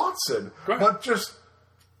Emma Watson. Right. But just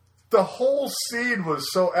the whole scene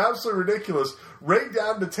was so absolutely ridiculous. Right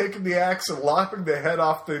down to taking the axe and lopping the head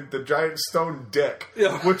off the giant stone dick.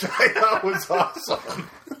 Yeah. Which I thought was awesome.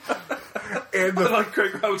 And I like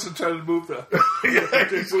Craig Robinson trying to move that.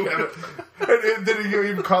 And then he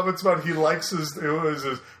even comments about he likes his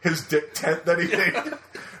dick tent that he made.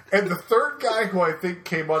 And the third guy who I think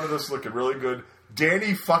came out of this looking really good,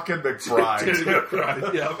 Danny fucking McBride. Danny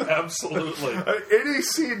McBride, yeah, absolutely. Any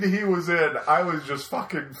scene he was in, I was just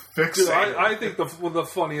fucking fixated. Dude, I think the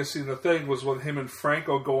funniest scene of the thing was when him and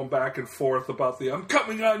Franco going back and forth about the "I'm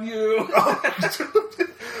coming on you."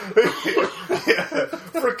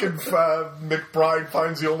 Freaking McBride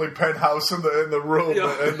finds the only penthouse in the room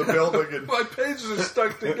in the building, and my pages are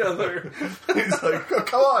stuck together. He's like,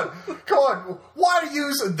 come on, why are you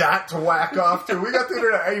using that to whack off to? We got the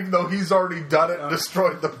internet, even though he's already done it and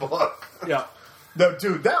destroyed the book. Yeah. No,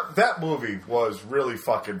 dude, that movie was really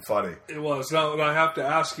fucking funny. It was. Now, I have to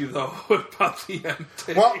ask you though, what about the end?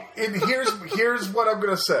 Well, and here's what I'm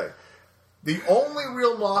going to say. The only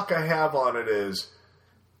real knock I have on it is,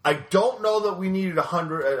 I don't know that we needed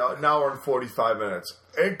an hour and 45 minutes.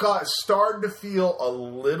 It started to feel a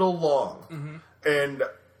little long, and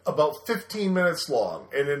about 15 minutes long.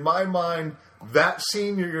 And in my mind, that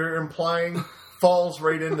scene you're implying falls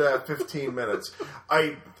right into that 15 minutes.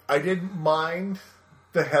 I didn't mind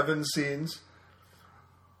the heaven scenes,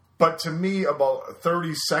 but to me, about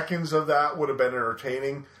 30 seconds of that would have been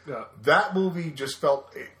entertaining. Yeah. That movie just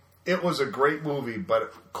felt... It was a great movie, but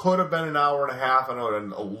it could have been an hour and a half, and I would have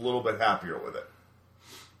been a little bit happier with it.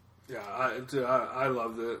 Yeah, I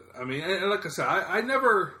loved it. I mean, and like I said, I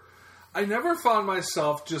never found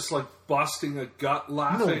myself just like busting a gut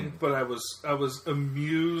laughing, but I was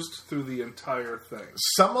amused through the entire thing.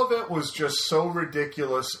 Some of it was just so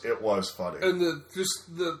ridiculous, it was funny. And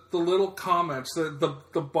the little comments,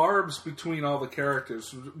 the barbs between all the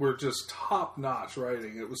characters were just top notch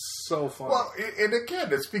writing. It was so funny. Well, and again,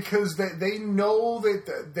 it's because they know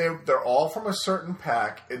that they're all from a certain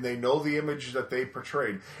pack, and they know the image that they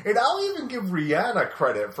portrayed. And I'll even give Rihanna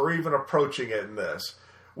credit for even approaching it in this,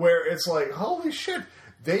 where it's like, holy shit,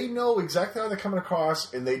 they know exactly how they're coming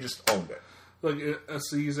across, and they just owned it. Like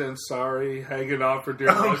Aziz Ansari hanging on for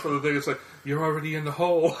dear life for the thing. It's like, you're already in the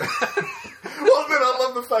hole. Well, then I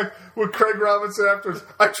love the fact with Craig Robinson afterwards,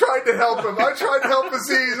 I tried to help him. I tried to help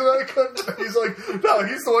Aziz, and I couldn't. He's like, no,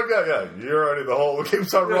 he's the one guy. Yeah, you're already in the hole. It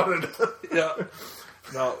keeps on running. Yeah.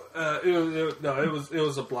 No, it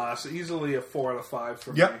was a blast. Easily a 4 out of 5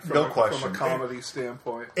 for me. No question. From a comedy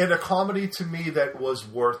standpoint, and a comedy to me that was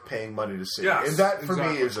worth paying money to see. Yes, and that for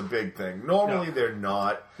me is a big thing. Normally they're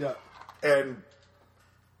not. Yeah. And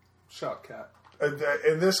shot cat.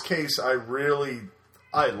 In this case, I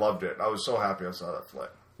loved it. I was so happy I saw that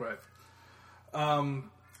flick. Right.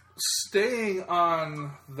 Staying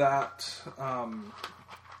on that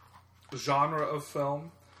genre of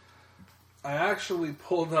film, I actually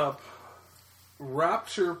pulled up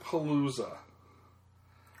Rapture Palooza.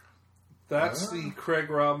 That's the Craig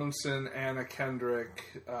Robinson, Anna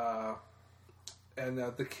Kendrick, and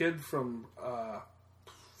the kid from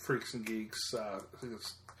Freaks and Geeks. I think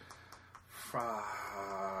it's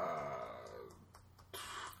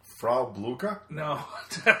Frau Blucher? No,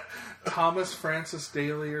 Thomas Francis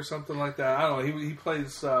Daly or something like that. I don't know. He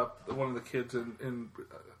plays one of the kids in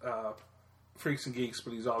Freaks and Geeks,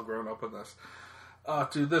 but he's all grown up in this.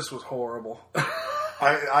 Dude, this was horrible.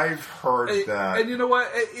 I've heard that. And you know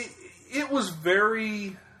what? It was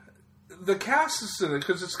very... The cast is in it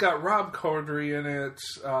because it's got Rob Corddry in it,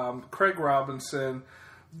 Craig Robinson.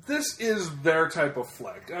 This is their type of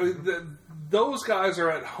flick. I mean, those guys are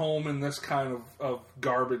at home in this kind of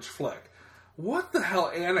garbage flick. What the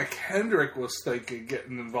hell Anna Kendrick was thinking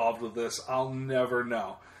getting involved with this, I'll never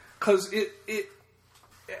know. Because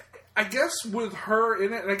I guess with her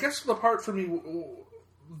in it, and I guess the part for me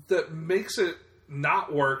that makes it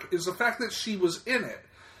not work is the fact that she was in it.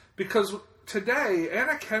 Because today,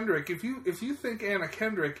 Anna Kendrick, if you think Anna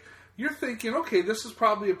Kendrick, you're thinking, okay, this is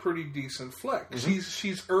probably a pretty decent flick. Mm-hmm.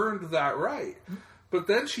 She's earned that right. Mm-hmm. But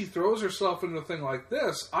then she throws herself into a thing like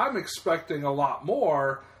this. I'm expecting a lot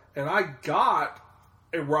more, and I got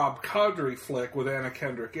a Rob Corddry flick with Anna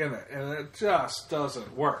Kendrick in it, and it just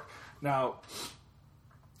doesn't work. Now,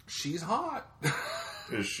 she's hot.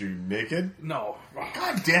 Is she naked? No.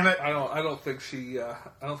 God damn it! I don't think she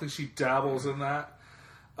dabbles in that.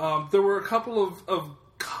 There were a couple of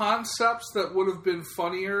concepts that would have been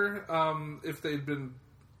funnier if they'd been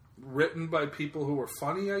written by people who were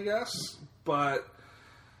funny, I guess. But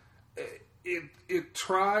it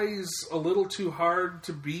tries a little too hard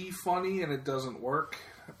to be funny, and it doesn't work.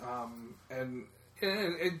 And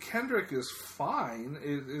Kendrick is fine.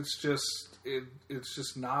 It's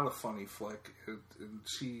just not a funny flick.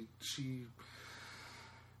 She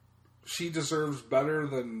deserves better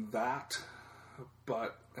than that.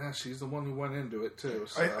 But she's the one who went into it too.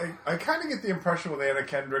 So. I kind of get the impression with Anna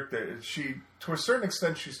Kendrick that she, to a certain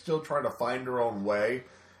extent, she's still trying to find her own way.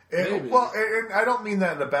 And, well, and I don't mean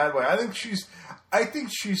that in a bad way. I think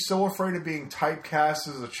she's so afraid of being typecast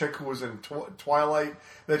as a chick who was in Twilight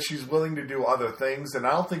that she's willing to do other things, and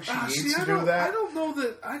I don't think she needs to do that. I don't know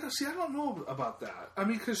that. I don't know about that. I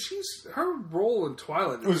mean, because her role in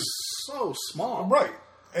Twilight was so small, right?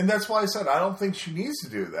 And that's why I said I don't think she needs to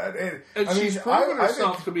do that. And she's proven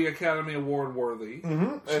herself to be Academy Award worthy.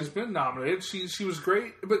 Mm-hmm. She's been nominated. She was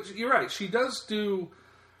great. But you're right. She does do...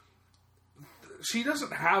 She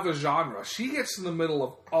doesn't have a genre. She gets in the middle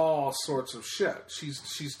of all sorts of shit.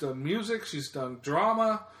 She's done music. She's done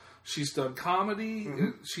drama. She's done comedy. Mm-hmm.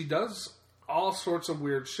 She does all sorts of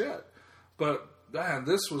weird shit. But, man,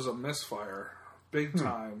 this was a misfire. Big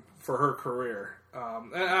time for her career.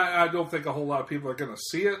 And I don't think a whole lot of people are going to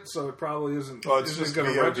see it, so it probably isn't. Oh, it's just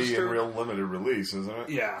going to register. In real limited release, isn't it?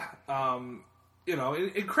 Yeah.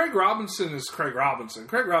 And Craig Robinson is Craig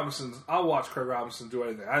Robinson. I'll watch Craig Robinson do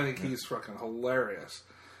anything. I think he's fucking hilarious.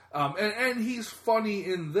 And he's funny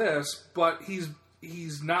in this, but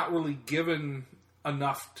he's not really given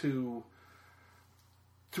enough to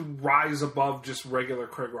rise above just regular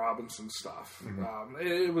Craig Robinson stuff. Mm-hmm.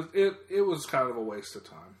 It was kind of a waste of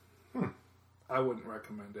time. I wouldn't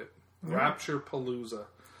recommend it. Mm-hmm. Rapture Palooza.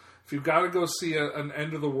 If you've got to go see an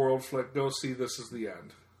end of the world flick, go see This Is the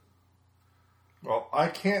End. Well, I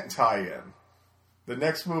can't tie in. The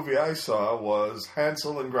next movie I saw was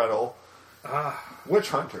Hansel and Gretel, Witch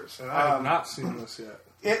Hunters. And I have not seen this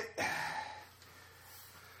yet.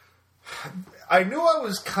 I knew I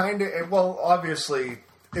was kind of... Well, obviously,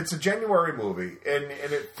 it's a January movie, and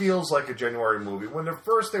it feels like a January movie. When at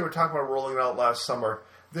first they were talking about rolling it out last summer,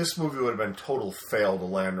 this movie would have been total fail to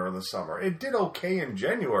land during the summer. It did okay in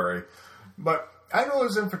January, but I knew I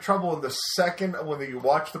was in for trouble in the second when you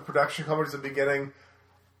watch the production companies at the beginning,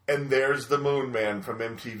 and there's the Moon Man from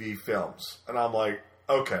MTV Films. And I'm like,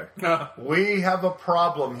 okay, we have a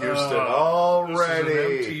problem, Houston,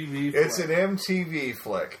 already. It's an MTV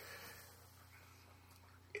flick.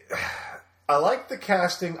 I like the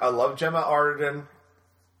casting. I love Gemma Arterton.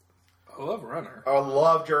 I love Renner. I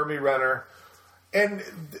love Jeremy Renner. And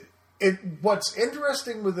what's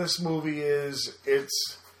interesting with this movie is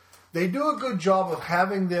they do a good job of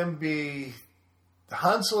having them be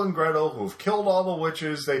Hansel and Gretel who've killed all the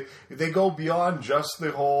witches. They go beyond just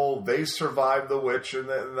the whole they survived the witch and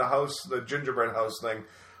the house, the gingerbread house thing.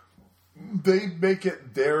 They make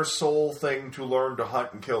it their sole thing to learn to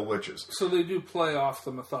hunt and kill witches. So they do play off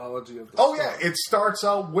the mythology of the story. Yeah, it starts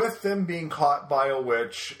out with them being caught by a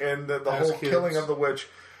witch and the whole killing of the witch.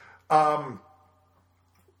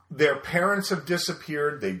 Their parents have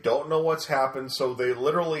disappeared. They don't know what's happened, so they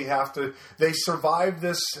literally have to... They survive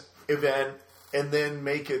this event and then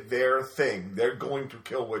make it their thing. They're going to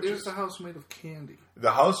kill witches. Is the house made of candy?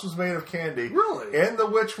 The house was made of candy. Really? And the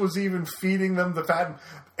witch was even feeding them the fat.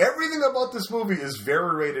 Everything about this movie is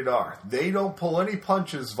very rated R. They don't pull any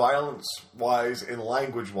punches violence-wise and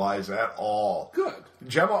language-wise at all. Good.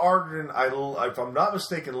 Gemma Arterton, if I'm not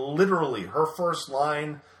mistaken, literally, her first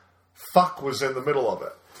line, fuck, was in the middle of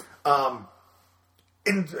it.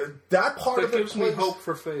 And that part That of it gives me hope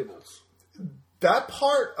for Fables. That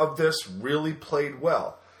part of this really played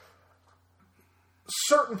well.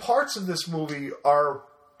 Certain parts of this movie are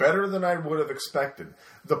better than I would have expected.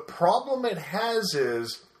 The problem it has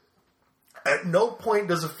is, at no point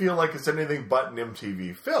does it feel like it's anything but an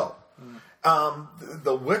MTV film.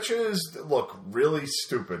 The witches look really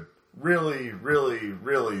stupid. Really, really,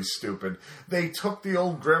 really stupid. They took the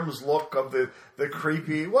old Grimm's look of the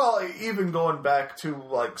creepy, well, even going back to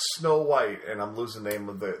like Snow White, and I'm losing the name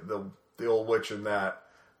of the old witch in that.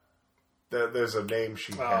 There's a name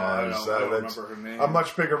she has. I don't remember her name. A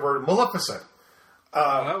much bigger version. Maleficent.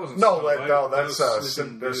 That wasn't Snow White. That's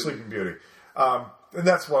Sleeping Beauty. And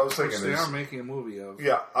that's what I was thinking. Which they are making a movie of.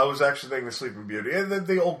 Yeah, I was actually thinking of Sleeping Beauty. And then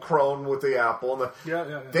the old crone with the apple. And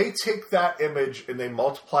Yeah. They take that image and they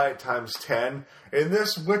multiply it times 10. And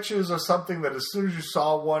this witches are something that as soon as you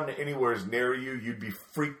saw one anywhere near you, you'd be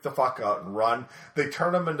freaked the fuck out and run. They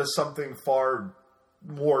turn them into something far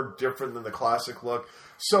more different than the classic look.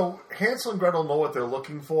 So Hansel and Gretel know what they're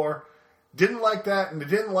looking for. Didn't like that, and they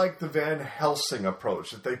didn't like the Van Helsing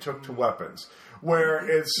approach that they took to weapons, where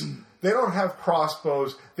they don't have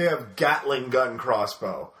crossbows, they have Gatling gun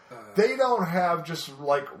crossbow. They don't have just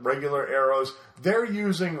like regular arrows. They're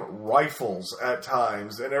using rifles at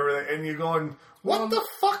times and everything, and you're going, what the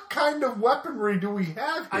fuck kind of weaponry do we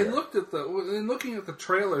have here? I looked at in looking at the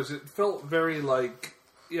trailers, it felt very like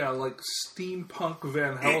steampunk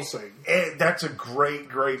Van Helsing. That's a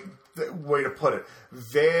great way to put it.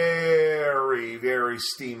 Very, very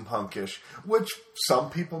steampunkish, which some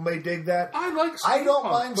people may dig that. I like steampunk. I don't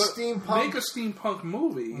mind but steampunk. Make a steampunk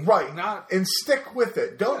movie. Right. And stick with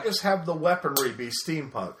it. Don't just have the weaponry be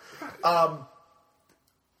steampunk.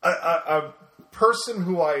 A person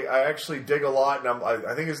who I actually dig a lot, and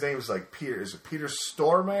I think his name is like Peter. Is it Peter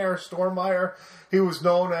Stormare? He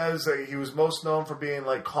was most known for being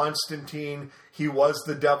like Constantine. He was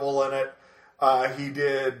the devil in it. He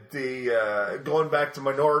did going back to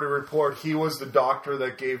Minority Report, he was the doctor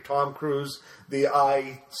that gave Tom Cruise the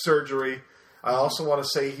eye surgery. I also want to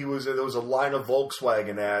say there was a line of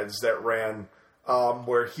Volkswagen ads that ran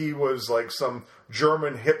where he was like some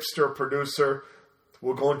German hipster producer.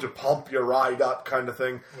 We're going to pump your ride up kind of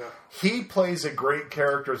thing. Yeah. He plays a great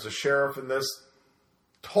character as a sheriff in this.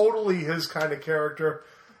 Totally his kind of character.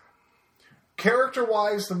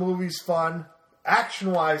 Character-wise, the movie's fun.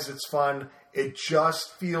 Action-wise, it's fun. It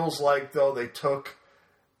just feels like, though, they took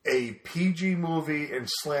a PG movie and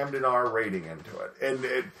slammed an R rating into it.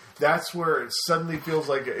 And that's where it suddenly feels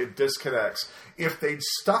like it disconnects. If they'd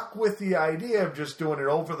stuck with the idea of just doing an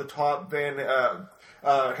over-the-top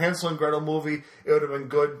Hansel and Gretel movie, it would have been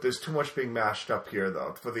good. There's too much being mashed up here,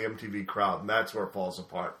 though, for the MTV crowd, and that's where it falls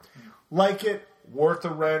apart. Like it, worth the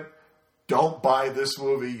rent. Don't buy this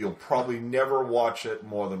movie. You'll probably never watch it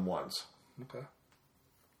more than once. Okay.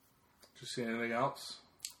 Did you see anything else?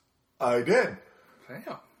 I did.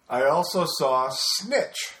 Damn. I also saw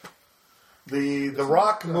Snitch, the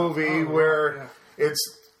Rock movie where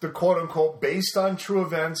it's the quote-unquote based on true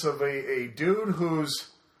events of a dude whose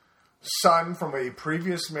son from a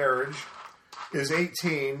previous marriage is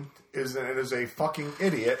 18 and is a fucking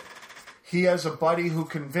idiot. He has a buddy who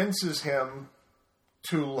convinces him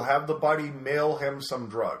to have the buddy mail him some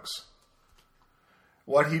drugs.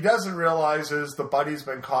 What he doesn't realize is the buddy's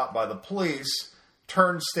been caught by the police,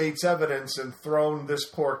 turned state's evidence, and thrown this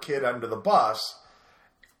poor kid under the bus.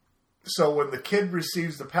 So when the kid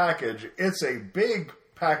receives the package, it's a big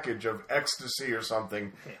package of ecstasy or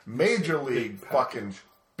something. Major league fucking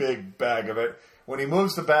big bag of it. When he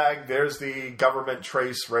moves the bag, there's the government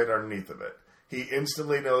trace right underneath of it. He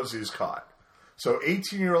instantly knows he's caught. So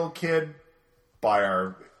 18-year-old kid,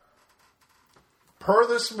 per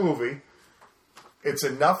this movie, it's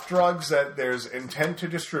enough drugs that there's intent to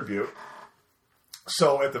distribute.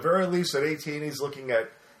 So at the very least, at 18, he's looking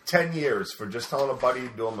at 10 years for just telling a buddy to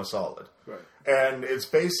do him a solid. Right. And it's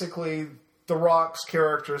basically The Rock's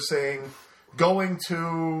character saying, going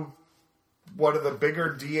to one of the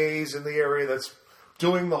bigger DAs in the area that's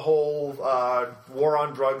doing the whole war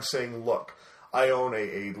on drugs, saying, look, I own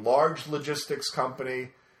a large logistics company.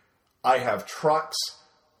 I have trucks.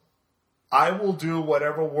 I will do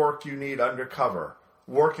whatever work you need undercover.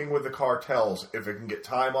 working with the cartels if it can get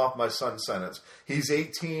time off my son's sentence. He's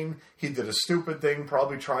 18. He did a stupid thing,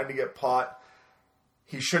 probably trying to get pot.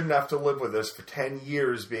 He shouldn't have to live with this for 10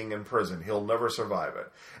 years being in prison. He'll never survive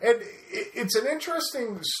it. And it's an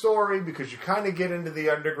interesting story because you kind of get into the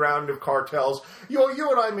underground of cartels. You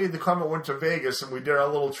and I made the comment, went to Vegas, and we did our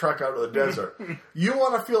little trek out of the desert. You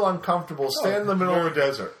want to feel uncomfortable, stand in the middle of the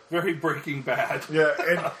desert. Very Breaking Bad.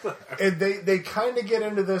 Yeah, and they kind of get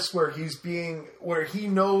into this where he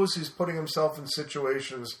knows he's putting himself in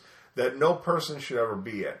situations that no person should ever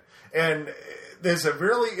be in. And there's a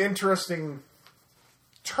really interesting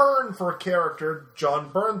turn for a character.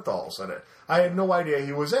 John Bernthal's in it. I had no idea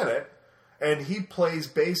he was in it, and he plays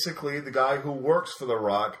basically the guy who works for The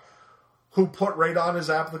Rock, who put right on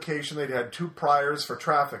his application they'd had 2 priors for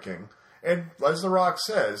trafficking. And as The Rock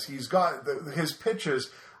says, he's got his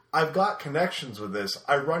pitches. I've got connections with this.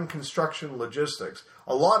 I run construction logistics.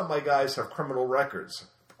 A lot of my guys have criminal records.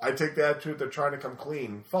 I take the attitude they're trying to come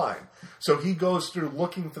clean. Fine. So he goes through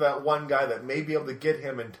looking for that one guy that may be able to get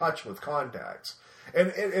him in touch with contacts.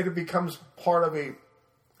 And it becomes part of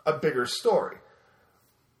a bigger story.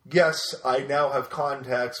 Yes, I now have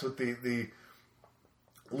contacts with the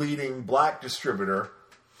leading black distributor,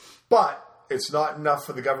 but it's not enough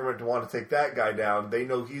for the government to want to take that guy down. They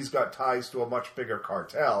know he's got ties to a much bigger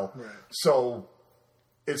cartel. Right. So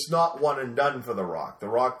it's not one and done for The Rock. The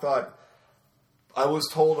Rock thought, I was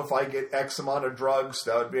told if I get X amount of drugs,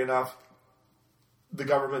 that would be enough. The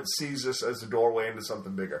government sees this as a doorway into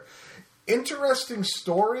something bigger. Interesting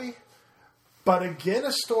story, but again,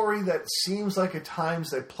 a story that seems like at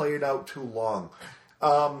times they play it out too long.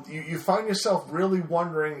 You find yourself really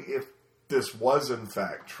wondering if this was in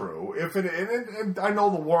fact true. If it, and I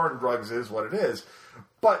know the war on drugs is what it is,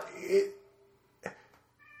 but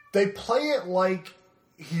they play it like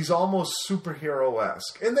he's almost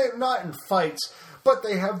superhero-esque, and they're not in fights, but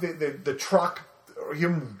they have the truck,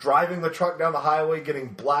 him driving the truck down the highway, getting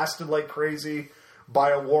blasted like crazy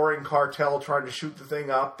by a warring cartel trying to shoot the thing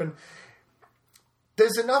up. And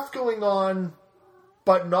there's enough going on,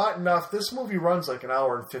 but not enough. This movie runs like an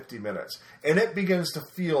hour and 50 minutes, and it begins to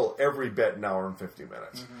feel every bit an hour and 50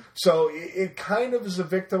 minutes. Mm-hmm. So it kind of is a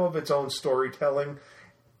victim of its own storytelling.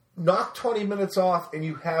 Knock 20 minutes off, and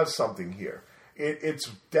you have something here. It's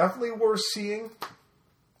definitely worth seeing.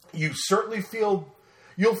 You certainly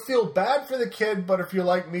you'll feel bad for the kid, but if you're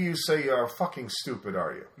like me, you say, you're fucking stupid,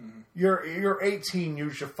 are you? Mm-hmm. You're 18,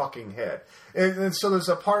 use your fucking head. And so there's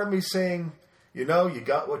a part of me saying, you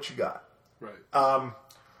got what you got. Right.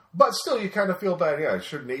 But still, you kind of feel bad. Yeah,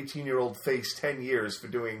 should an 18-year-old face 10 years for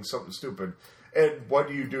doing something stupid? And what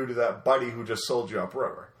do you do to that buddy who just sold you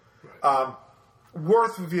upriver? Right.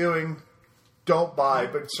 Worth viewing. Don't buy,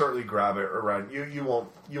 but certainly grab it around. You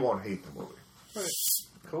won't hate the movie. Right.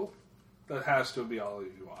 Cool. That has to be all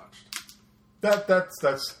you watched.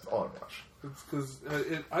 That's all I watched. Because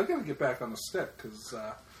I got to get back on the stick because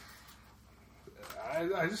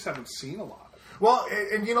I just haven't seen a lot. Well,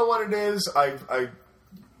 and you know what it is.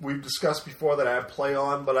 We've discussed before that I have Play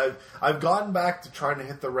On, but I've gone back to trying to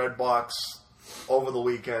hit the red box over the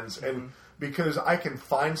weekends, and because I can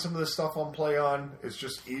find some of this stuff on Play On, it's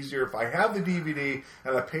just easier. If I have the DVD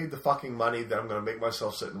and I paid the fucking money, then I'm going to make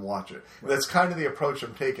myself sit and watch it. Right. That's kind of the approach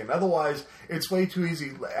I'm taking. Otherwise, it's way too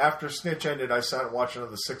easy. After Snitch ended, I sat and watched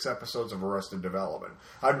another 6 episodes of Arrested Development.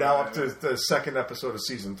 I'm now up to the 2nd episode of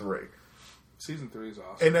Season 3. Season 3 is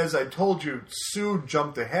awesome. And as I told you, Sue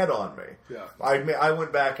jumped ahead on me. Yeah. I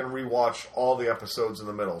went back and rewatched all the episodes in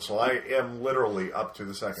the middle, so I am literally up to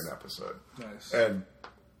the 2nd episode. Nice. And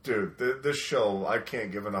dude, this show, I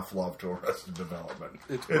can't give enough love to Arrested Development.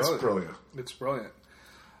 It's brilliant. It's brilliant.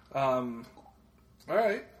 All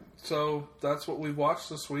right. So that's what we've watched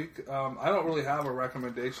this week. I don't really have a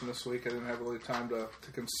recommendation this week. I didn't have really time to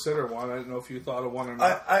consider one. I didn't know if you thought of one or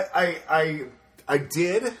not. I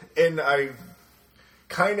did, and I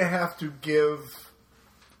kind of have to give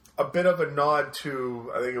a bit of a nod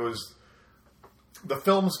to, I think it was the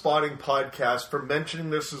Film Spotting podcast for mentioning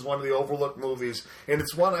this as one of the overlooked movies, and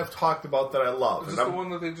it's one I've talked about that I love. Is this the one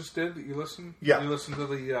that they just did that you listened? Yeah. You listened to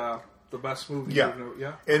the best movie? Yeah.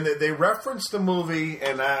 Yeah. And they referenced the movie,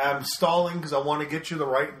 and I'm stalling because I want to get you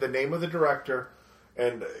the name of the director,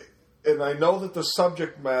 and I know that the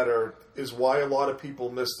subject matter is why a lot of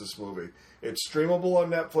people miss this movie. It's streamable on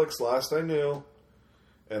Netflix, last I knew.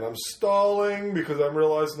 And I'm stalling because I'm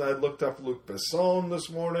realizing I had looked up Luc Besson this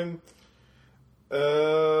morning.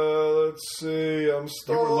 Let's see. I'm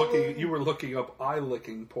stalling. You were looking up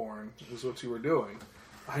eye-licking porn, is what you were doing.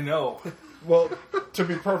 I know. Well, to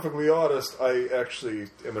be perfectly honest, I actually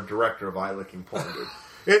am a director of eye-licking porn, dude.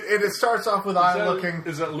 It starts off with eye-licking.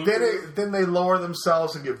 Is that lucrative? Then they lower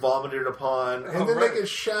themselves and get vomited upon, and then they get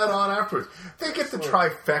shat on afterwards. They get the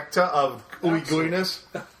trifecta of ooey-gooiness.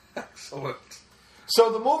 Excellent.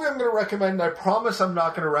 So the movie I'm going to recommend, I promise I'm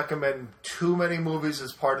not going to recommend too many movies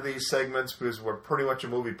as part of these segments because we're pretty much a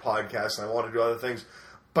movie podcast and I want to do other things.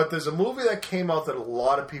 But there's a movie that came out that a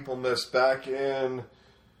lot of people missed back in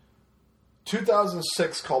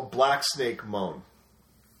 2006 called Black Snake Moan.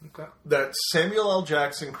 Okay. That's Samuel L.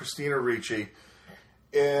 Jackson, Christina Ricci,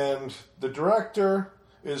 and the director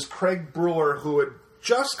is Craig Brewer, who had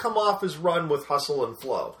just come off his run with Hustle and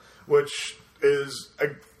Flow, which is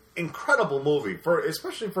an incredible movie,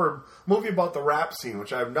 especially for a movie about the rap scene,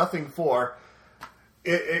 which I have nothing for.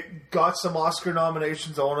 It got some Oscar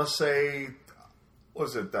nominations. I want to say,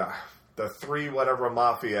 was it the three whatever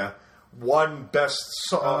Mafia? Won Best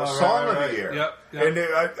Song of the Year. Yep. And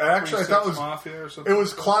I thought it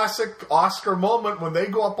was classic Oscar moment when they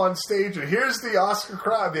go up on stage and here's the Oscar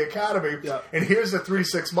crowd, the Academy, and here's the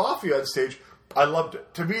 3-6 Mafia on stage. I loved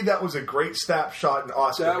it. To me, that was a great snapshot in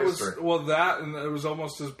Oscar history. And it was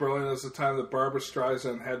almost as brilliant as the time that Barbra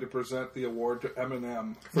Streisand had to present the award to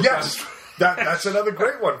Eminem. Yes, that's another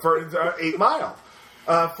great one for 8 Mile.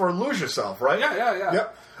 For Lose Yourself, right? Yeah.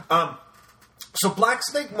 Yep. So Black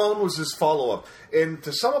Snake Moan was his follow-up. And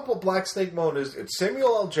to sum up what Black Snake Moan is, it's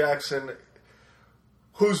Samuel L. Jackson,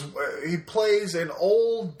 he plays an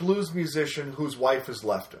old blues musician whose wife has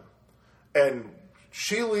left him. And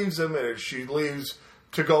she leaves him, and she leaves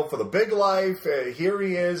to go for the big life. Here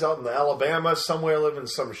he is out in Alabama, somewhere living in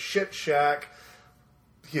some shit shack.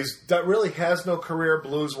 That really has no career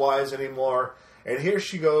blues-wise anymore. And here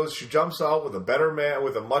she goes. She jumps out with a better man,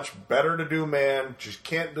 with a much better to do man. Just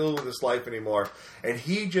can't deal with this life anymore. And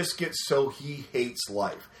he just gets so he hates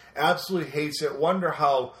life. Absolutely hates it. Wonder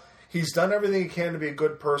how he's done everything he can to be a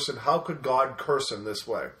good person. How could God curse him this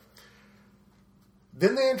way?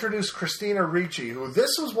 Then they introduced Christina Ricci, who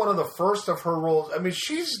this was one of the first of her roles. I mean,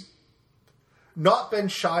 she's not been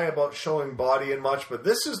shy about showing body and much, but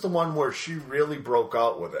this is the one where she really broke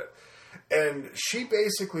out with it. And she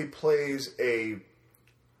basically plays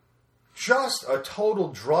just a total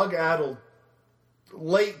drug-addled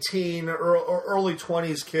late teen or early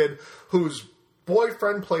 20s kid whose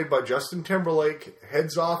boyfriend, played by Justin Timberlake,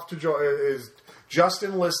 heads off is just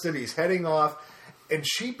enlisted. He's heading off. And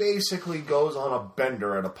she basically goes on a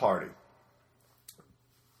bender at a party.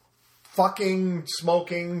 Fucking,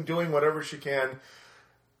 smoking, doing whatever she can.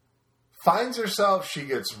 Finds herself, she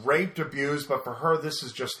gets raped, abused, but for her, this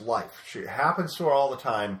is just life. It happens to her all the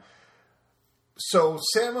time. So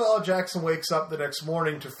Samuel L. Jackson wakes up the next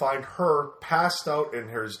morning to find her passed out in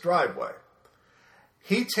his driveway.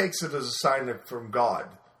 He takes it as a sign from God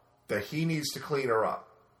that he needs to clean her up.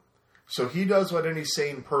 So he does what any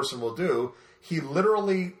sane person will do. He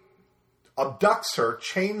literally abducts her,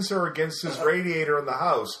 chains her against his radiator in the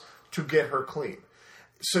house to get her clean.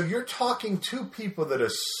 So you're talking two people that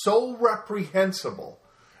are so reprehensible,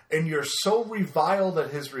 and you're so reviled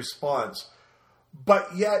at his response,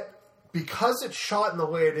 but yet, because it's shot in the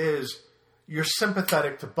way it is, you're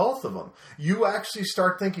sympathetic to both of them. You actually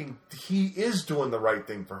start thinking he is doing the right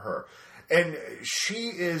thing for her. And she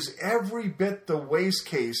is every bit the waste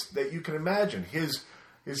case that you can imagine. His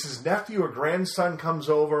nephew or grandson comes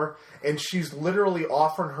over, and she's literally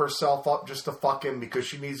offering herself up just to fuck him because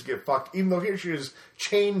she needs to get fucked, even though here she is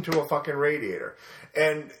chained to a fucking radiator.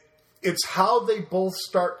 And it's how they both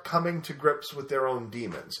start coming to grips with their own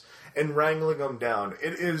demons and wrangling them down.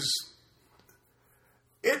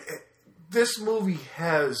 This movie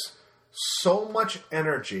has so much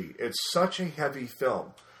energy. It's such a heavy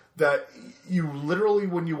film that you literally,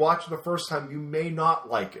 when you watch it the first time, you may not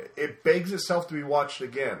like it. It begs itself to be watched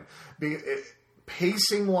again.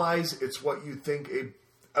 Pacing-wise, it's what you think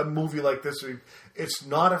a movie like this would be. It's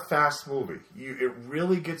not a fast movie. It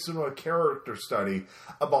really gets into a character study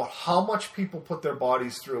about how much people put their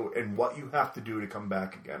bodies through and what you have to do to come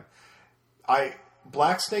back again.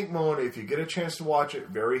 Black Snake Moan, if you get a chance to watch it,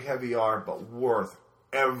 very heavy R, but worth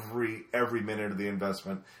every minute of the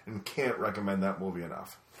investment, and can't recommend that movie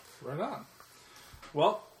enough. Right on.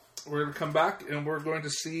 Well, we're going to come back and we're going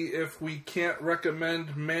to see if we can't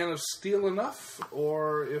recommend Man of Steel enough,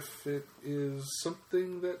 or if it is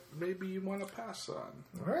something that maybe you want to pass on.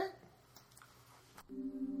 All right.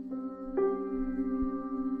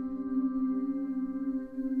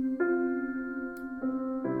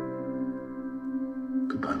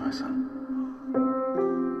 Goodbye, my son.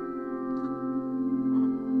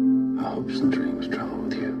 Our hopes and dreams travel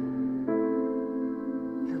with you.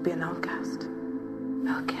 You'll be an outcast.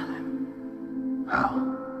 They'll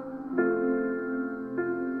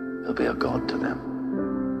He'll be a god to them.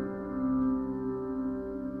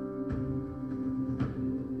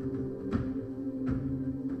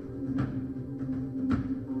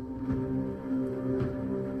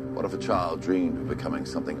 What if a child dreamed of becoming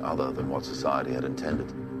something other than what society had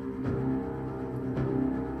intended?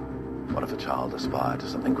 What if a child aspired to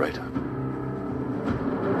something greater?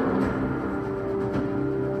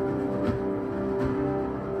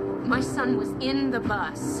 My son was in the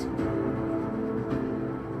bus.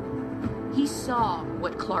 He saw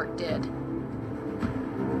what Clark did.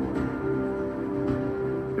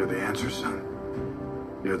 You're the answer, son.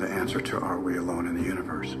 You're the answer to Are We Alone in the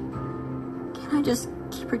Universe? Can I just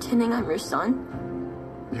keep pretending I'm your son?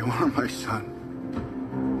 You are my son.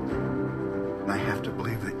 And I have to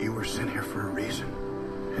believe that you were sent here for a reason.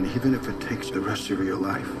 And even if it takes the rest of your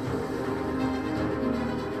life,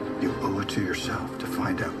 you owe it to yourself to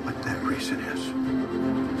find out what that reason is.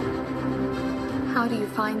 How do you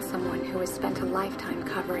find someone who has spent a lifetime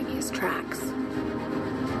covering his tracks?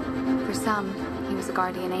 For some, he was a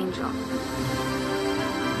guardian angel.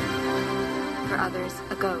 For others,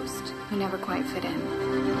 a ghost who never quite fit in.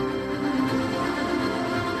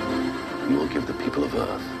 You will give the people of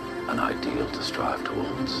Earth an ideal to strive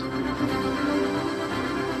towards.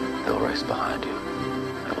 They'll race behind you.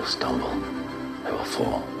 They will stumble. They will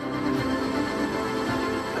fall.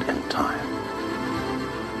 But in time,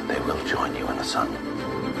 they will join you in the sun.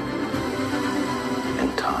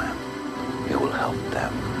 In time, you will help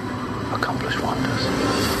them accomplish wonders.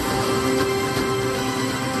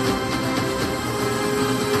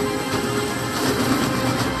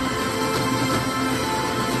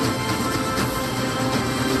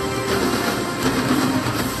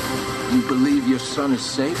 You believe your son is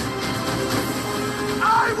safe?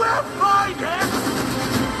 I will find him!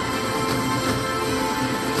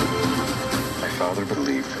 My father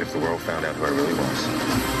believed that if the world found out who I really was,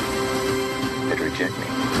 they'd reject me.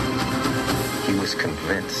 He was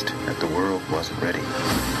convinced that the world wasn't ready.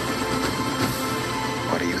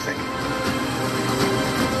 What do you think?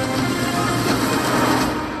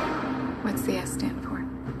 What's the S stand for?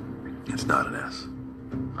 It's not an S.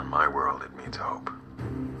 On my world, it means hope.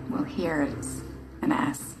 Well, here it's an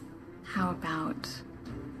S. How about...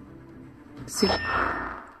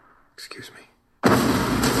 Excuse me.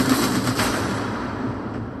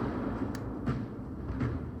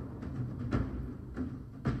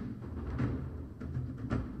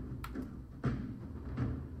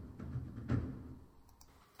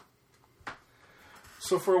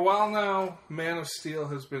 So for a while now, Man of Steel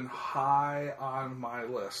has been high on my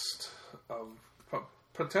list of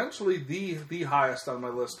potentially the highest on my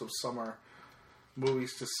list of summer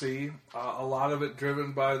movies to see. A lot of it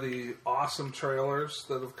driven by the awesome trailers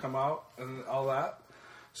that have come out and all that.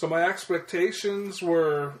 So my expectations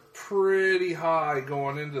were pretty high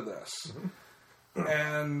going into this.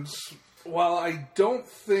 And while I don't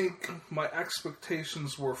think my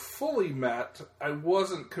expectations were fully met, I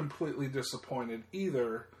wasn't completely disappointed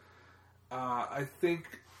either. I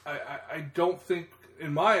don't think,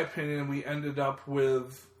 in my opinion, we ended up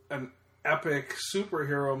with an epic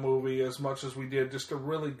superhero movie as much as we did just a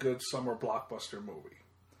really good summer blockbuster movie.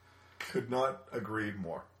 Could not agree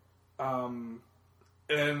more. And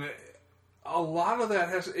a lot of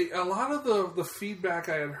that a lot of the feedback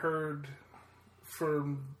I had heard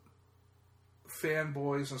from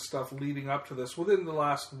fanboys and stuff leading up to this within the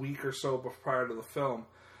last week or so prior to the film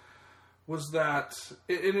was that,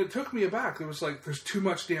 and it took me aback. It was like, there's too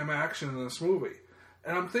much damn action in this movie.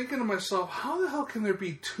 And I'm thinking to myself, how the hell can there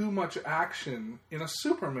be too much action in a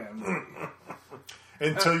Superman movie?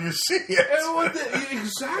 Until you see it.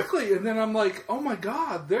 Exactly. And then I'm like, oh my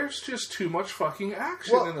God, there's just too much fucking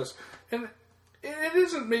action in this. And it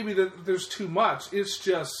isn't maybe that there's too much. It's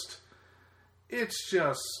just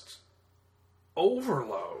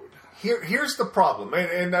overload. Here's the problem.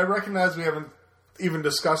 And I recognize we haven't even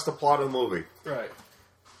discussed the plot of the movie. Right.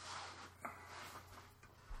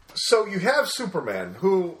 So you have Superman,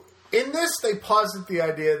 who, in this, they posit the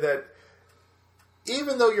idea that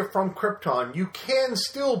even though you're from Krypton, you can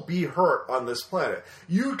still be hurt on this planet.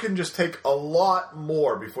 You can just take a lot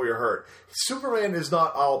more before you're hurt. Superman is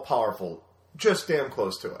not all-powerful, just damn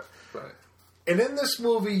close to it. Right. And in this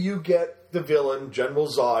movie, you get the villain, General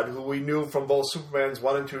Zod, who we knew from both Superman's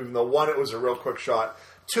 1 and 2, even though 1, it was a real quick shot.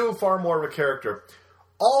 2, far more of a character.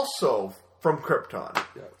 Also from Krypton.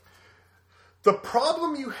 Yeah. The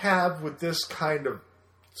problem you have with this kind of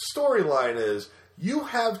storyline is you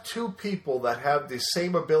have two people that have the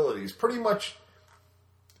same abilities, pretty much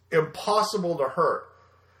impossible to hurt.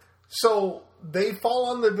 So they fall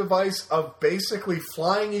on the device of basically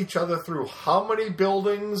flying each other through how many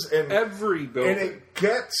buildings and every building, and it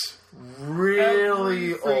gets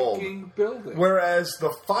really old. Building. Whereas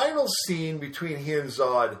the final scene between he and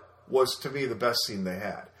Zod was, to me, the best scene they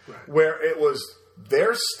had, right. Where it was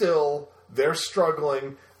they're still, they're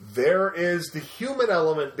struggling. There is the human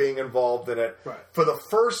element being involved in it. Right. For the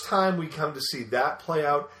first time, we come to see that play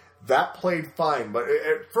out. That played fine, but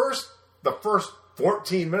at first, the first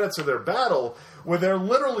 14 minutes of their battle, where they're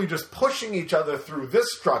literally just pushing each other through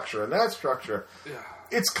this structure and that structure,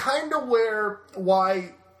 it's kind of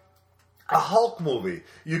why a Hulk movie,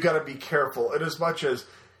 you got to be careful. In as much as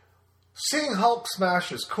seeing Hulk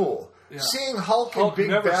smash is cool, seeing Hulk and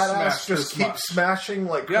big badass just keep smashing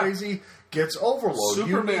like crazy gets overload.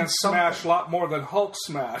 Superman smash a lot more than Hulk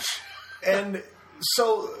smash, and.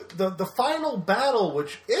 So the final battle,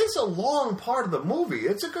 which is a long part of the movie,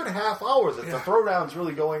 it's a good half hour that the throwdown's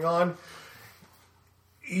really going on.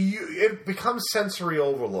 It becomes sensory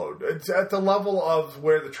overload. It's at the level of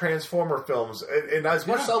where the Transformer films, and as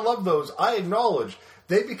much as I love those, I acknowledge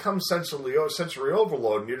they become sensory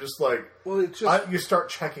overload, and you're just like, you start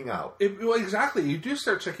checking out. Exactly, you do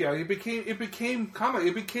start checking out. It became comic.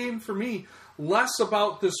 It became for me less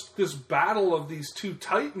about this battle of these two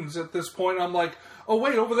titans. At this point, I'm like, oh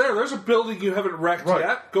wait, over there's a building you haven't wrecked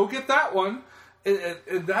yet. Go get that one.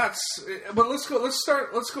 And that's. But let's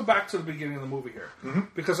go back to the beginning of the movie here,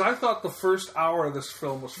 because I thought the first hour of this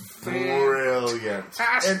film was brilliant,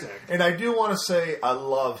 fantastic. And I do want to say I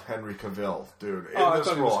love Henry Cavill, dude. In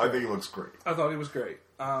this role, I think he looks great. I thought he was great.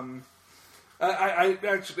 I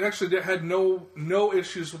actually had no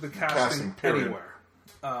issues with the casting anywhere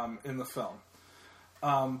in the film.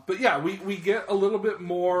 But yeah, we get a little bit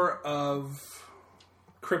more of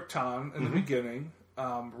Krypton in the beginning.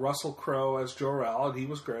 Russell Crowe as Jor-El, and he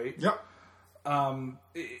was great. Yep.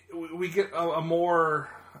 We get a more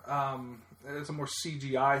it's a more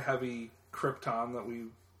CGI heavy Krypton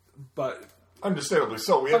but understandably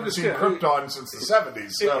so. We haven't seen Krypton since the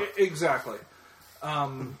 70s. So. Exactly.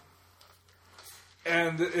 And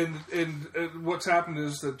what's happened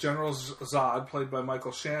is that General Zod, played by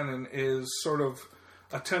Michael Shannon, is sort of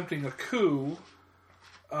attempting a coup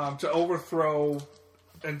to overthrow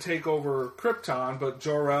and take over Krypton, but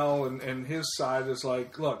Jor-El and his side is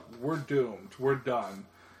like, look, we're doomed. We're done.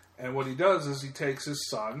 And what he does is he takes his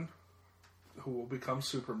son, who will become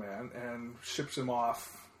Superman, and ships him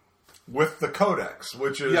off. With the Codex,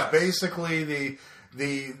 which is basically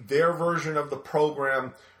their version of the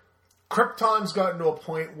program. Krypton's gotten to a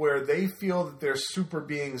point where they feel that they're super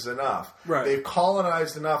beings enough. Right. They've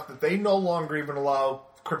colonized enough that they no longer even allow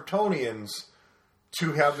Kryptonians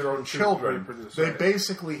to have their own children. They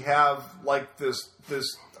basically have like this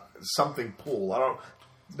something pool.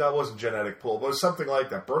 That wasn't genetic pool, but it was something like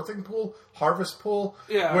that. Birthing pool? Harvest pool?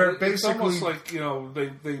 Yeah, where it's almost like,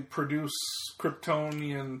 they produce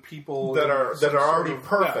Kryptonian people that are already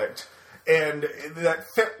perfect. And that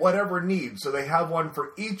fit whatever needs. So they have one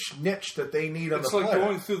for each niche that they need on the planet. It's like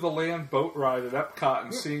going through the land boat ride at Epcot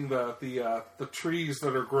and seeing the trees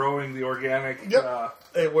that are growing, the organic...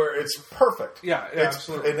 where it's perfect. Yeah,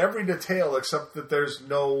 absolutely. In every detail, except that there's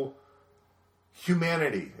no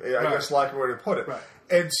humanity. I guess lack of a way to put it. Right.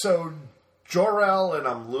 And so Jor-El, and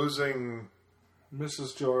I'm losing...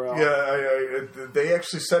 Mrs. Jor-El. Yeah, they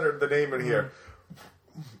actually said the name in here.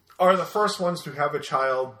 Are the first ones to have a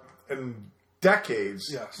child... in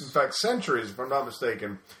decades, in fact centuries, if I'm not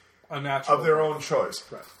mistaken, of their own choice.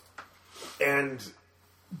 Right.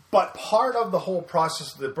 But part of the whole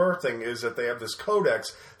process of the birthing is that they have this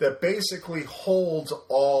codex that basically holds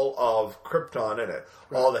all of Krypton in it.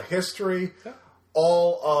 Right. All the history,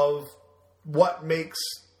 all of what makes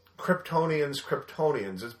Kryptonians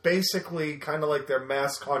Kryptonians. It's basically kind of like their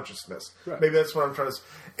mass consciousness. Right. Maybe that's what I'm trying to say.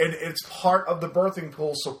 And it's part of the birthing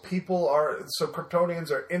pool, so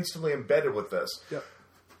Kryptonians are instantly embedded with this. Yep.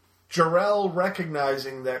 Jor-El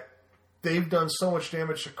recognizing that they've done so much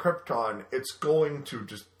damage to Krypton, it's going to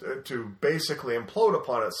just to basically implode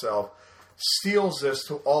upon itself, steals this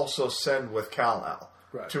to also send with Kal-El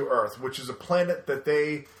to Earth, which is a planet that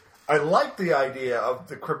I like the idea of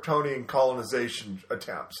the Kryptonian colonization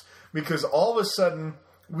attempts, because all of a sudden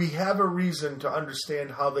we have a reason to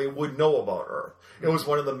understand how they would know about Earth. It was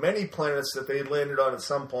one of the many planets that they landed on at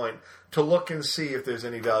some point to look and see if there's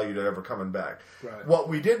any value to ever coming back. Right. What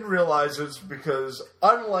we didn't realize is because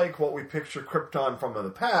unlike what we picture Krypton from in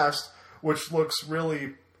the past, which looks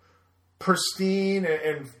really pristine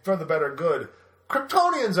and for the better good,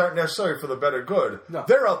 Kryptonians aren't necessarily for the better good. No.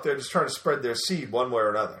 They're out there just trying to spread their seed one way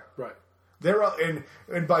or another. Right. They're out,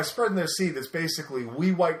 and by spreading their seed, it's basically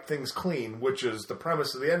we wipe things clean, which is the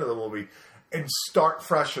premise of the end of the movie, and start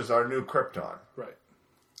fresh as our new Krypton. Right.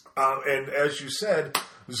 And as you said,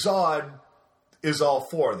 Zod is all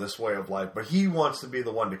for this way of life, but he wants to be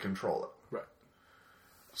the one to control it. Right.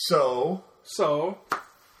 So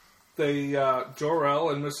they Jor-El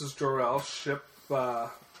and Mrs. Jor-El ship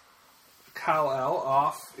Kal-El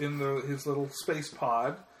off in his little space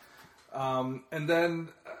pod, and then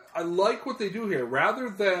I like what they do here. Rather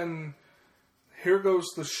than here goes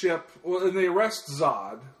the ship, well, and they arrest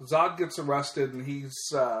Zod. Zod gets arrested, and he's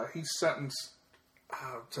sentenced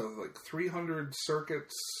to like 300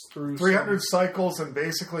 circuits through 300 cycles, and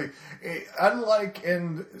basically, unlike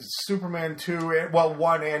in Superman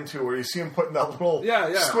 1 and 2, where you see him putting that little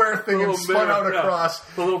square thing and spun out across.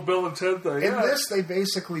 The little Bill and Ted thing. In this, they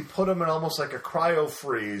basically put him in almost like a cryo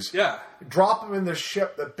freeze. Yeah. Drop him in this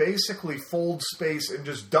ship that basically folds space and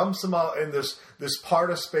just dumps him out in this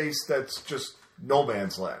part of space that's just no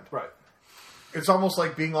man's land. Right. It's almost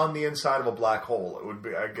like being on the inside of a black hole. It would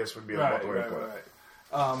be, I guess, would be a better way to put it.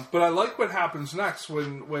 But I like what happens next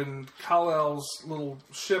when Kal-El's little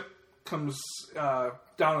ship comes down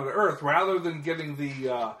to Earth. Rather than getting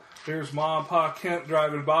the here's Mom and Pa Kent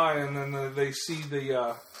driving by, and then they see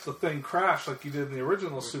the thing crash like you did in the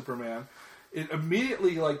original Superman, it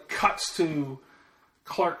immediately like cuts to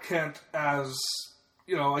Clark Kent as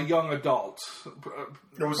a young adult.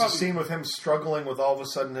 There was a scene with him struggling with all of a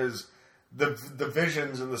sudden the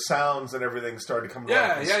visions and the sounds and everything started coming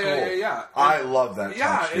from school. Yeah. I love that.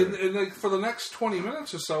 Yeah, and like for the next 20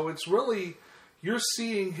 minutes or so, it's really you're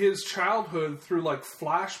seeing his childhood through like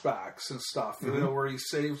flashbacks and stuff. Where he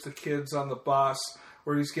saves the kids on the bus,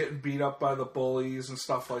 where he's getting beat up by the bullies and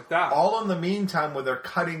stuff like that. All in the meantime, where they're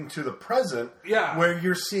cutting to the present, where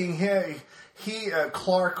you're seeing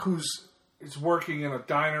Clark, He's working in a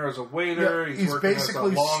diner as a waiter. Yeah, he's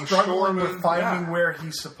basically struggling with finding where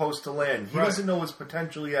he's supposed to land. He doesn't know his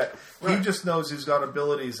potential yet. He just knows he's got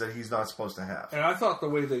abilities that he's not supposed to have. And I thought the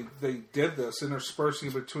way they did this, interspersing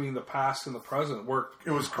between the past and the present, worked.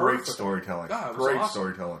 It was great storytelling. Yeah, it was great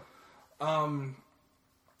awesome. storytelling.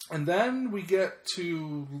 And then we get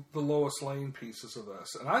to the Lois Lane pieces of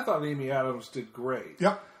this. And I thought Amy Adams did great.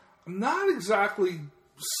 Yep. I'm not exactly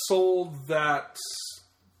sold that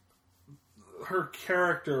her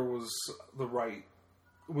character was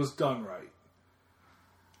done right.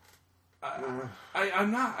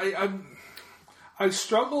 I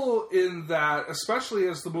struggle in that, especially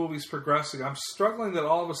as the movie's progressing. I'm struggling that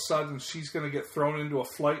all of a sudden she's going to get thrown into a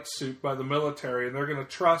flight suit by the military, and they're going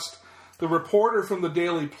to trust the reporter from the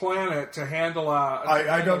Daily Planet to handle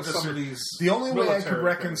I don't some of these. The only way I could things.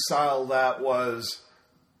 reconcile that was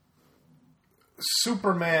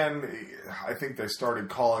Superman. I think they started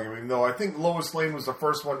calling him, even though I think Lois Lane was the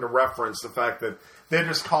first one to reference the fact that they're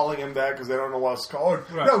just calling him that because they don't know what else to call him.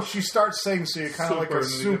 Right. No, she starts saying so. You kind of like a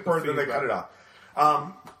super, and then they cut it off.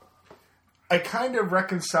 I kind of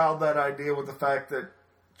reconciled that idea with the fact that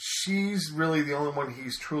she's really the only one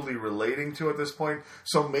he's truly relating to at this point.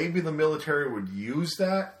 So maybe the military would use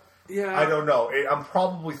that. Yeah, I don't know. I'm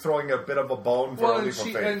probably throwing a bit of a bone for a leap of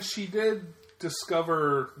faith. And she did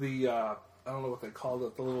discover the I don't know what they called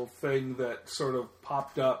it, the little thing that sort of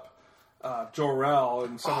popped up Jor-El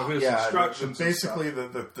and some of his instructions. Basically,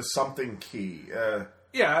 the something key.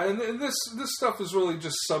 And this stuff is really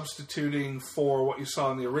just substituting for what you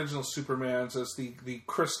saw in the original Supermans as the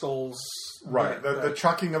crystals. Right, the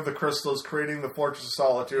chucking of the crystals, creating the Fortress of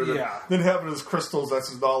Solitude, and then having his crystals, that's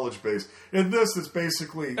his knowledge base. In this, it's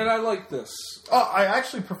basically... And I like this. Oh, I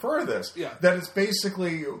actually prefer this. Yeah. That it's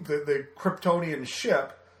basically the Kryptonian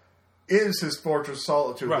ship is his Fortress of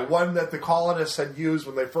Solitude. Right. The one that the colonists had used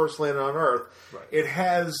when they first landed on Earth. Right. It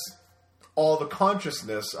has all the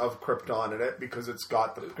consciousness of Krypton in it because it's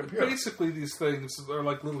got the computer. Basically, these things are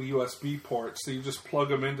like little USB ports, so you just plug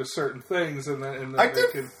them into certain things, and then I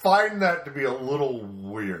did find that to be a little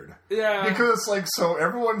weird. Yeah, because it's like so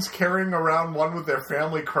everyone's carrying around one with their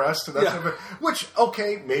family crest, and that's which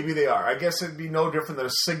okay, maybe they are. I guess it'd be no different than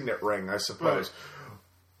a signet ring, I suppose. Right.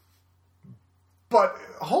 But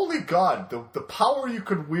holy God, the power you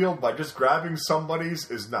could wield by just grabbing somebody's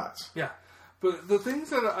is nuts. Yeah. But the things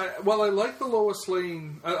that I like the Lois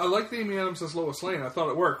Lane. I like the Amy Adams as Lois Lane. I thought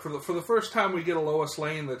it worked. For the first time, we get a Lois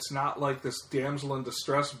Lane that's not like this damsel in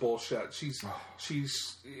distress bullshit.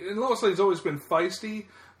 And Lois Lane's always been feisty,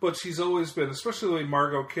 but she's always been, especially the way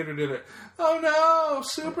Margot Kidder did it. Oh no,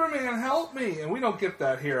 Superman, help me! And we don't get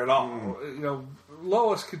that here at all.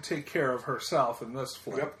 Lois could take care of herself in this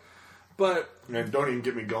flick. Yep. But and don't even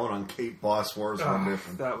get me going on Kate Bosworth's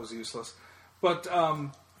rendition. That was useless. But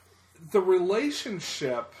the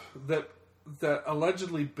relationship that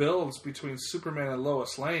allegedly builds between Superman and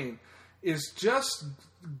Lois Lane is just,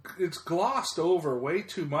 it's glossed over way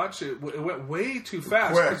too much. It went way too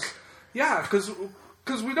fast. Quick. Yeah,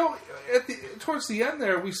 because we don't, towards the end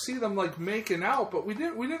there, we see them like making out, but we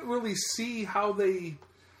didn't really see how they,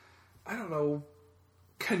 I don't know,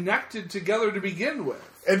 connected together to begin with.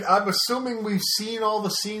 And I'm assuming we've seen all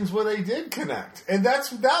the scenes where they did connect. And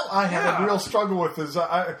that I had a real struggle with. Is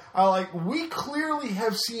I like, we clearly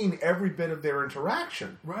have seen every bit of their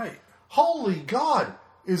interaction. Right. Holy God.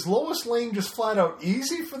 Is Lois Lane just flat out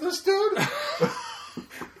easy for this dude?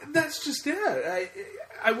 That's just it.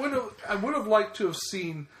 I would have liked to have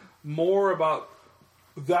seen more about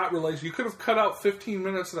that relation. You could have cut out 15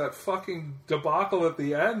 minutes of that fucking debacle at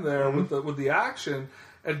the end there with the action,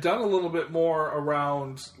 and done a little bit more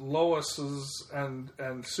around Lois's and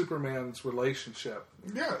Superman's relationship.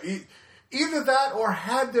 Yeah, either that or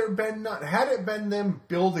had it been them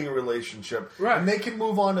building a relationship, right, and they can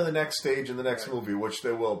move on to the next stage in the next movie, which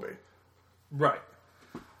there will be. Right.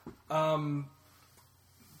 Then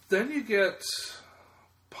you get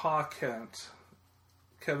Pa Kent,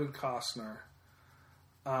 Kevin Costner,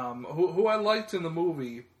 who I liked in the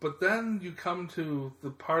movie, but then you come to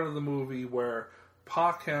the part of the movie where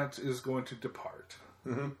Pa Kent is going to depart.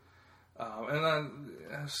 Mm-hmm. And then,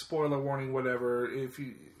 spoiler warning, whatever, if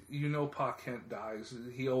you know Pa Kent dies,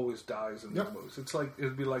 he always dies in the movies.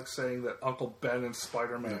 It'd be like saying that Uncle Ben in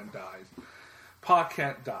Spider-Man dies. Pa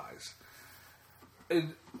Kent dies.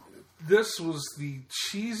 And this was the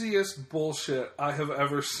cheesiest bullshit I have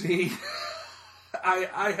ever seen.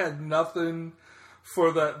 I had nothing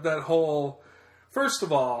for that whole... First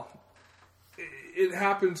of all, it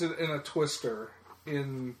happens in a twister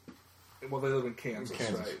in... Well, they live in Kansas.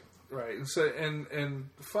 Right? Right. And so and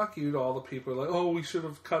fuck you to all the people like, oh, we should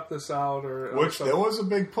have cut this out or which there was a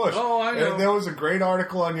big push. Oh, I know. And there was a great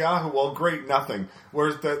article on Yahoo. Well, great nothing.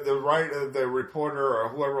 Whereas the reporter or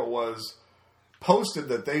whoever it was posted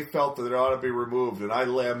that they felt that it ought to be removed, and I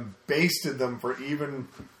lambasted them for even.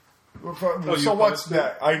 So what's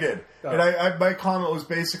next? I did, and my comment was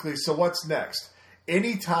basically, so what's next?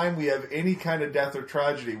 Anytime we have any kind of death or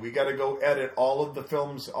tragedy, we got to go edit all of the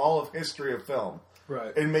films, all of history of film.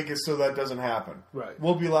 Right. And make it so that doesn't happen. Right.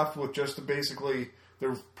 We'll be left with just basically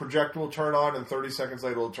the projector will turn on and 30 seconds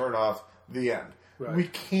later it'll turn off. The end. Right. We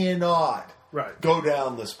cannot go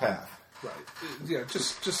down this path. Right. Yeah,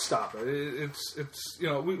 just stop it. It's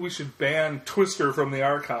we should ban Twister from the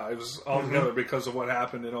archives altogether because of what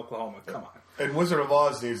happened in Oklahoma. Come on. And Wizard of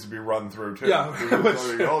Oz needs to be run through too. Yeah.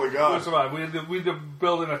 Holy God. We had to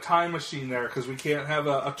build in a time machine there because we can't have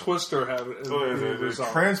a Twister have it.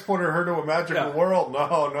 Transported her to a magical world.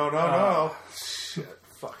 No. Shit.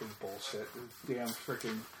 Fucking bullshit. Damn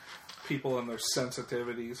freaking people and their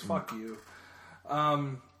sensitivities. Fuck you.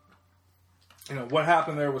 What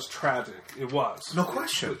happened there was tragic. It was. No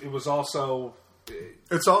question. It was also...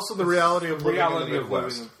 It's also the reality of living in the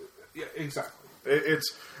Midwest. Yeah, exactly.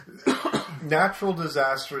 It's... Natural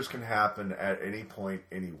disasters can happen at any point,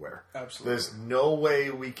 anywhere. Absolutely. There's no way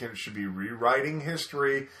we should be rewriting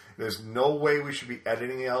history. There's no way we should be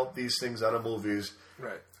editing out these things out of movies.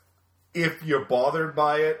 Right. If you're bothered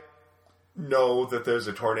by it, know that there's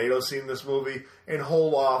a tornado scene in this movie and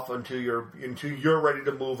hold off until you're ready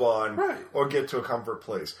to move on or get to a comfort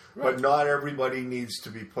place. Right. But not everybody needs to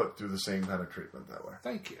be put through the same kind of treatment that way.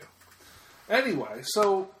 Thank you. Anyway,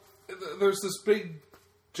 so there's this big,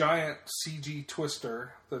 giant CG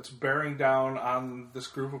twister that's bearing down on this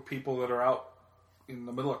group of people that are out in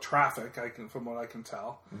the middle of traffic, from what I can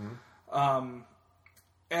tell. Mm-hmm.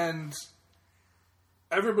 And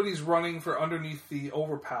everybody's running for underneath the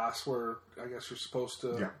overpass where I guess you're supposed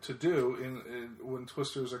to do when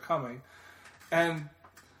twisters are coming. And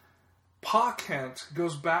Pa Kent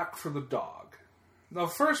goes back for the dog. Now,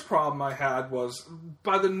 the first problem I had was,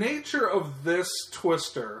 by the nature of this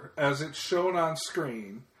twister, as it's shown on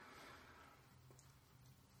screen,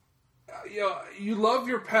 you love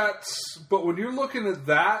your pets, but when you're looking at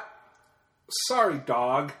that, sorry,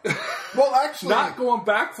 dog. Well, actually... Not going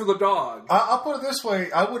back for the dog. I'll put it this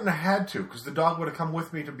way, I wouldn't have had to, because the dog would have come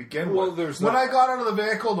with me to begin with. There's when I got out of the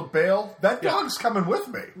vehicle to bail, that dog's coming with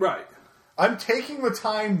me. Right. I'm taking the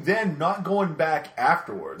time then, not going back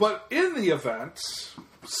afterwards. But in the event,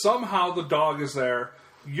 somehow the dog is there.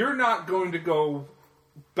 You're not going to go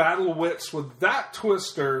battle wits with that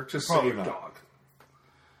twister to save dog.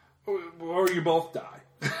 Or you both die.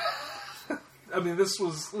 I mean, this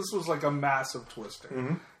was like a massive twister.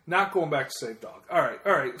 Mm-hmm. Not going back to save dog. All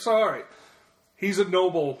right. He's a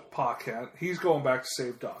noble Pa Kent. He's going back to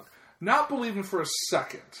save dog. Not believing for a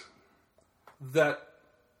second that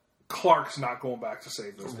Clark's not going back to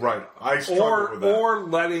save this dog. Right. I struggle with that. Or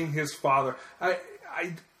letting his father...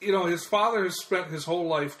 his father has spent his whole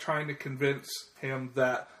life trying to convince him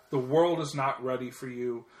that the world is not ready for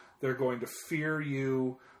you. They're going to fear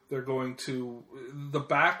you. The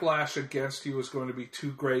backlash against you is going to be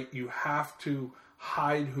too great. You have to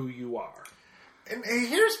hide who you are. And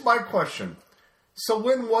here's my question. So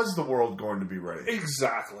when was the world going to be ready?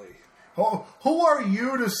 Exactly. Who are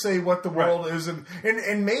you to say what the world is? And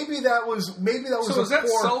maybe that was So is that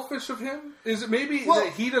selfish of him? Is it maybe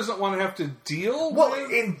that he doesn't want to have to deal with what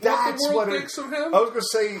the world thinks of him? I was going to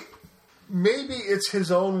say, maybe it's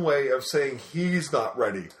his own way of saying he's not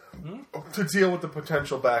ready to deal with the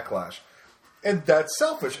potential backlash. And that's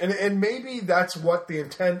selfish. And maybe that's what the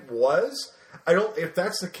intent was. If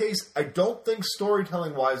that's the case, I don't think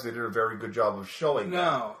storytelling-wise they did a very good job of showing that.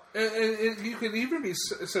 No. And you could even be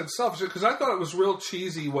said selfish, because I thought it was real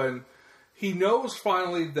cheesy when he knows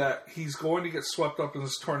finally that he's going to get swept up in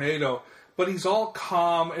this tornado, but he's all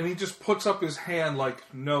calm, and he just puts up his hand like,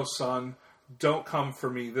 no, son, don't come for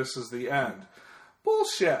me, this is the end.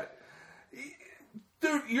 Bullshit.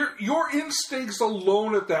 Dude, your instincts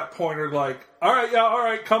alone at that point are like, all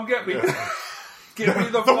right, come get me. Yeah. Get me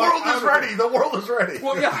the world is ready. The world is ready.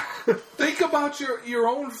 Well, yeah. Think about your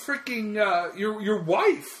own freaking your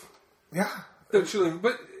wife. Yeah. But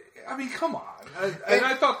I mean, come on.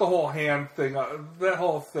 I thought the whole hand thing, that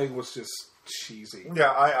whole thing was just cheesy.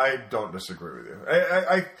 Yeah, I don't disagree with you.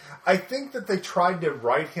 I think that they tried to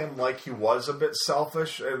write him like he was a bit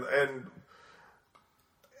selfish,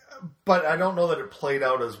 but I don't know that it played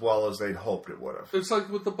out as well as they'd hoped it would have. It's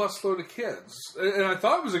like with the busload of kids. And I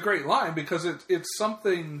thought it was a great line because it's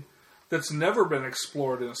something that's never been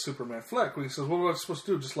explored in a Superman flick. When he says, what am I supposed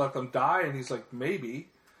to do? Just let them die? And he's like, maybe.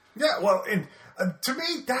 Yeah, well, and to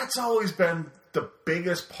me, that's always been the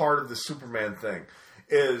biggest part of the Superman thing,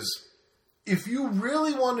 is if you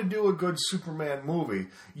really want to do a good Superman movie,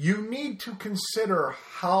 you need to consider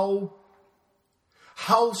how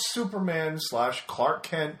Superman / Clark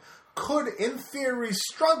Kent could, in theory,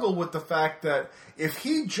 struggle with the fact that if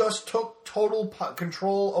he just took total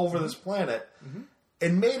control over this planet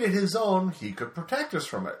and made it his own, he could protect us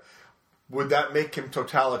from it. Would that make him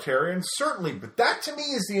totalitarian? Certainly, but that to me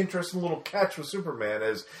is the interesting little catch with Superman,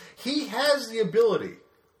 is he has the ability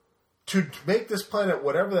to make this planet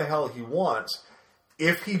whatever the hell he wants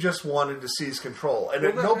if he just wanted to seize control. And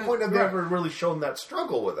at no point have they ever really shown that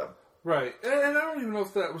struggle with him. Right, and I don't even know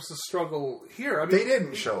if that was the struggle here. I mean, they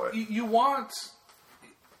didn't show it. You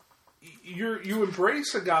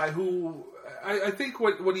embrace a guy who I think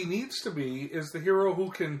what he needs to be is the hero who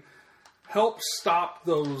can help stop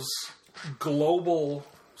those global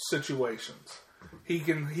situations. He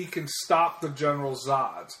can stop the General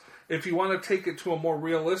Zods. If you want to take it to a more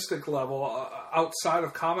realistic level outside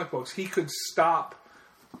of comic books, he could stop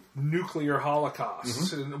nuclear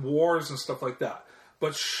holocausts and wars and stuff like that.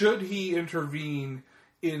 But should he intervene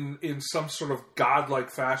in some sort of godlike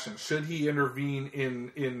fashion? Should he intervene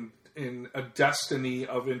in a destiny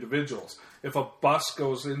of individuals? If a bus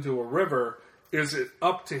goes into a river, is it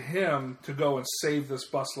up to him to go and save this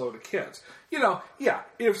busload of kids?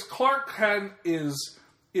 If Clark Kent is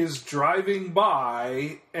driving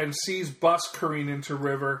by and sees bus careen into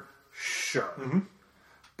river, sure.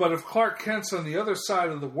 But if Clark Kent's on the other side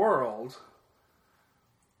of the world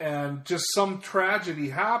and just some tragedy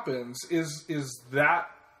happens, is that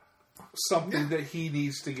something that he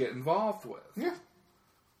needs to get involved with? Yeah.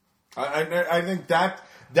 I think that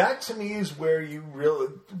to me is where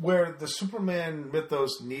where the Superman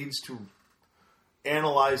mythos needs to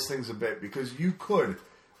analyze things a bit, because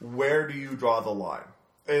where do you draw the line?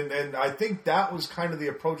 And I think that was kind of the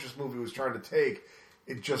approach this movie was trying to take.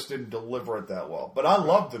 It just didn't deliver it that well. But I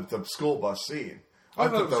loved the school bus scene. I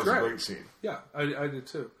thought that was a great scene. Yeah, I did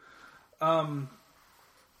too. And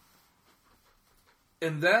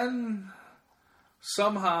then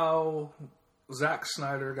somehow Zack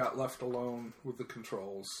Snyder got left alone with the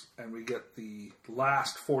controls, and we get the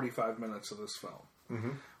last 45 minutes of this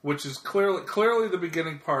film, which is clearly the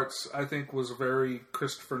beginning parts. I think was very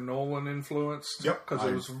Christopher Nolan influenced, because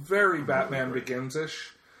it was very Batman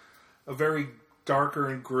Begins-ish, a very darker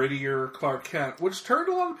and grittier Clark Kent, which turned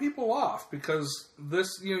a lot of people off, because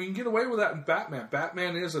this, you can get away with that in Batman.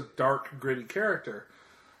 Batman is a dark, gritty character.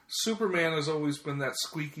 Superman has always been that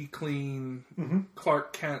squeaky clean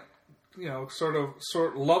Clark Kent, sort of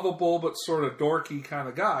lovable but sort of dorky kind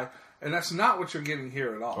of guy, and that's not what you're getting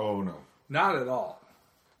here at all. Oh no, not at all.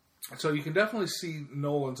 So you can definitely see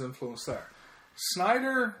Nolan's influence there.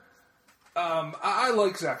 Snyder, I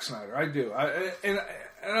like Zack Snyder, I do.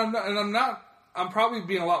 I'm probably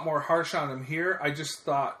being a lot more harsh on him here. I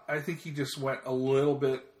think he just got a little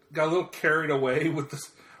carried away with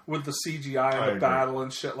with the CGI and the battle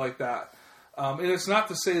and shit like that. And it's not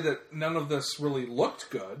to say that none of this really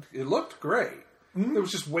looked good. It looked great. Mm-hmm. There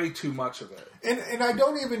was just way too much of it. And I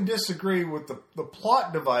don't even disagree with the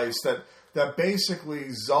plot device that basically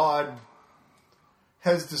Zod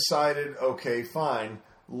has decided, okay, fine,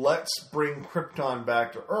 let's bring Krypton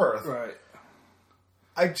back to Earth. Right.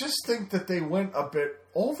 I just think that they went a bit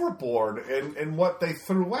overboard in what they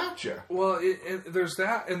threw at you. Well, there's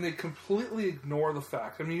that, and they completely ignore the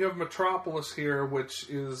fact. I mean, you have Metropolis here, which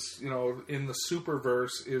is, in the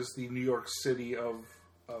Superverse, is the New York City of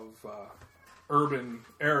urban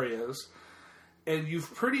areas, and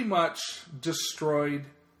you've pretty much destroyed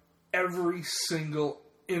every single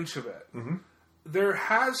inch of it. Mm-hmm. There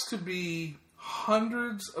has to be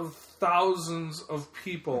hundreds of thousands of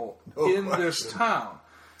people in this town.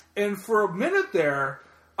 And for a minute there,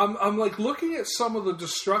 I'm like looking at some of the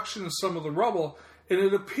destruction and some of the rubble, and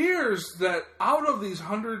it appears that out of these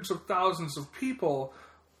hundreds of thousands of people,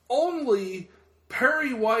 only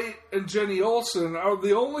Perry White and Jenny Olsen are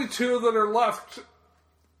the only two that are left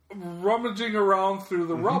rummaging around through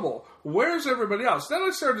the rubble. Where's everybody else? Then I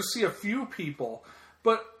started to see a few people,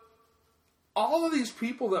 but all of these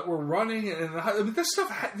people that were running, and this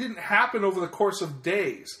stuff didn't happen over the course of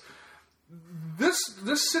days.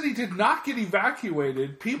 This city did not get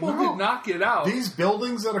evacuated. People did not get out. These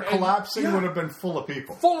buildings that are collapsing would have been full of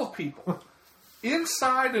people. Full of people.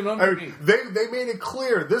 Inside and underneath. They made it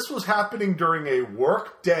clear this was happening during a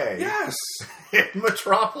work day. Yes. In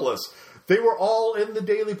Metropolis. They were all in the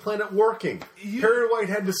Daily Planet working. Perry White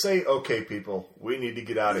had to say, okay, people, we need to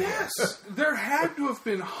get out of here. Yes. There had to have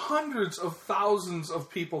been hundreds of thousands of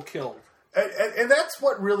people killed. And that's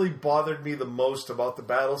what really bothered me the most about the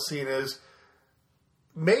battle scene is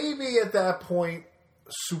maybe at that point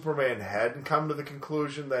Superman hadn't come to the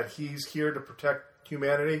conclusion that he's here to protect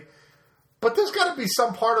humanity. But there's got to be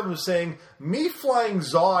some part of him saying, me flying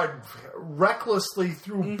Zod recklessly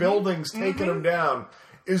through buildings, taking them down,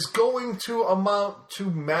 is going to amount to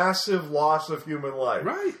massive loss of human life.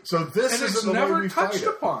 Right. So this isn't the way we fight it. It's never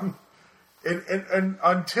touched upon. And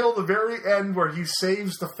until the very end where he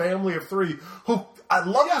saves the family of three, who, I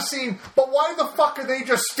love the scene, but why the fuck are they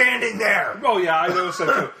just standing there? Oh yeah, I noticed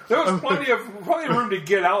that too. There was plenty of room to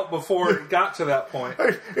get out before it got to that point.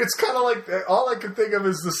 It's kind of like, all I can think of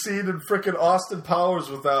is the scene in frickin' Austin Powers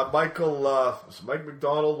with Mike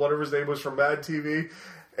McDonald, whatever his name was from Mad TV,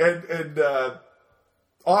 and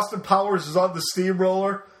Austin Powers is on the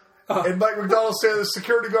steamroller, and Mike McDonald's saying to the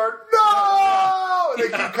security guard, no! And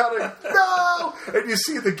they keep cutting, no! And you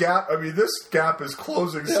see the gap. I mean, this gap is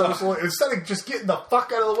closing so slowly. Instead of just getting the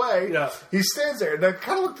fuck out of the way, he stands there. And I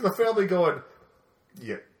kind of looked at the family going,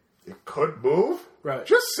 yeah, it could move. Right.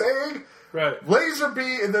 Just saying. Right. Laser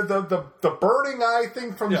beam, the burning eye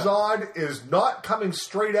thing from Zod is not coming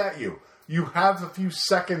straight at you. You have a few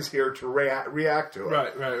seconds here to react to it.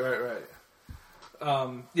 Right.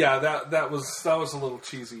 That was a little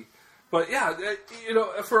cheesy, but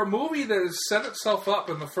for a movie that has set itself up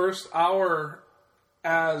in the first hour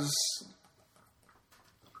as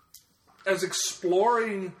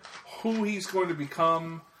exploring who he's going to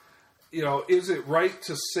become, is it right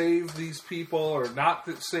to save these people or not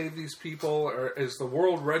to save these people, or is the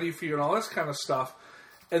world ready for you, and all this kind of stuff,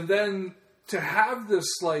 and then to have this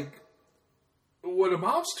what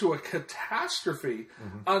amounts to a catastrophe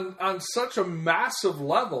on such a massive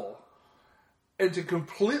level, and to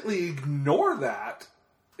completely ignore that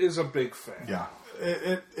is a big thing. Yeah,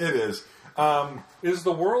 it is. Is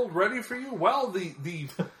the world ready for you? Well, the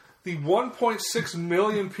 1.6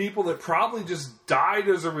 million people that probably just died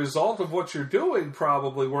as a result of what you're doing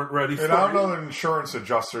probably weren't ready for you. And I don't know that insurance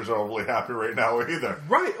adjusters are overly happy right now either.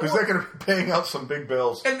 Right. Because they're going to be paying out some big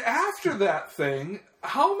bills. And after that thing,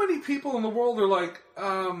 how many people in the world are like,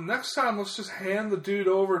 next time let's just hand the dude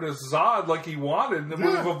over to Zod like he wanted, and then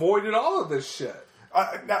we've avoided all of this shit.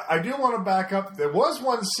 Now, I do want to back up. There was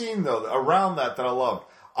one scene, though, around that I loved.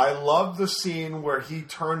 I love the scene where he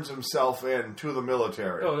turns himself in to the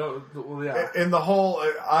military. Oh, well, yeah. And the whole,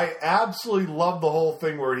 I absolutely love the whole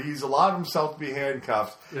thing where he's allowed himself to be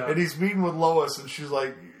handcuffed, and he's meeting with Lois, and she's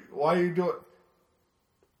like, why are you doing...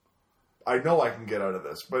 I know I can get out of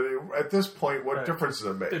this, but at this point, what difference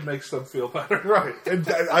does it make? It makes them feel better. Right. And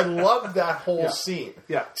I love that whole scene.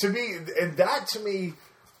 Yeah. To me,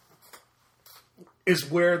 is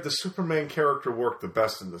where the Superman character worked the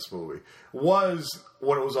best in this movie, was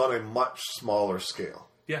when it was on a much smaller scale.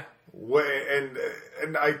 Yeah.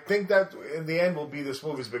 And I think that, in the end, will be this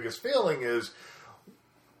movie's biggest failing is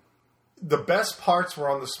the best parts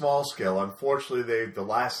were on the small scale. Unfortunately, the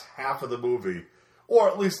last half of the movie or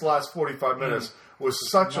at least the last 45 minutes, was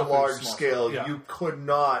such a Nothing large small scale, yeah. you could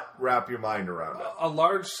not wrap your mind around it. A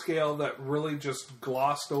large scale that really just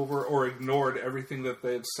glossed over or ignored everything that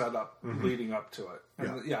they had set up leading up to it.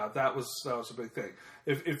 And that was a big thing.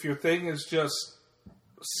 If your thing is just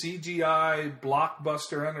CGI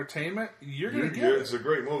blockbuster entertainment, you're going to get it. It's a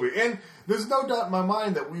great movie. And there's no doubt in my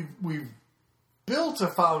mind that we've built a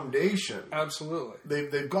foundation. Absolutely.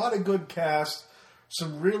 They've got a good cast,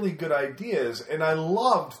 some really good ideas, and I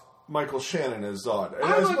loved Michael Shannon as Zod.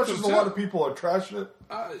 And as much as a lot of people are trashing it,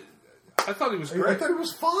 I thought he was great. I thought he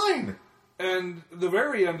was fine. And the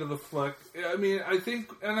very end of the flick, I mean, I think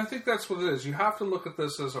that's what it is. You have to look at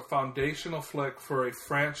this as a foundational flick for a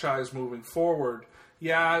franchise moving forward.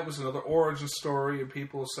 Yeah, it was another origin story, and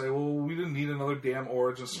people will say, well, we didn't need another damn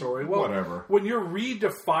origin story. Well, whatever. When you're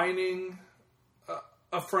redefining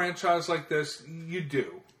a franchise like this, you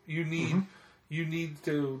do. You need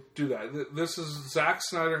to do that. This is Zack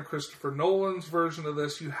Snyder and Christopher Nolan's version of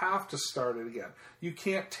this. You have to start it again. You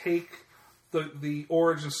can't take the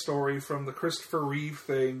origin story from the Christopher Reeve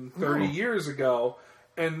thing 30 years ago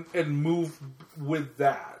and move with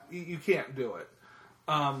that. You can't do it.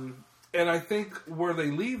 And I think where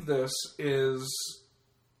they leave this is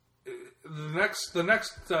the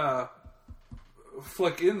next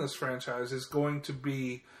flick in this franchise is going to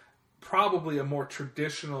be probably a more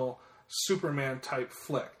traditional Superman type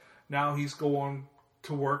flick. Now he's going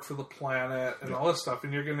to work for the planet and all this stuff,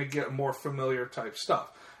 and you're going to get more familiar type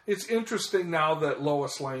stuff. It's interesting now that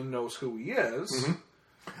Lois Lane knows who he is.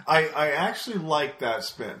 I actually like that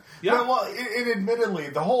spin. Yeah. Well, admittedly,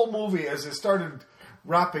 the whole movie, as it started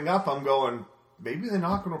wrapping up, I'm going, maybe they're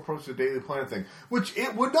not going to approach the Daily Planet thing. Which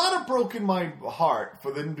it would not have broken my heart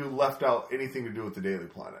for them to left out anything to do with the Daily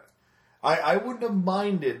Planet. I wouldn't have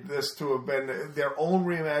minded this to have been their own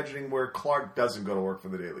reimagining where Clark doesn't go to work for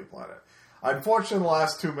the Daily Planet. Unfortunately, in the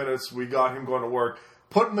last 2 minutes, we got him going to work,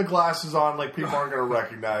 putting the glasses on like people aren't going to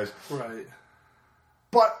recognize. Right.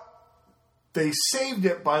 But they saved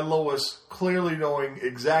it by Lois clearly knowing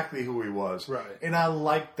exactly who he was. Right. And I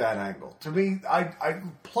like that angle. To me, I'd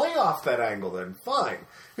play off that angle then, fine.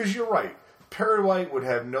 Because you're right. Perry White would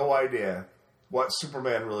have no idea what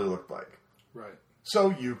Superman really looked like. Right.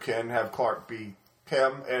 So you can have Clark be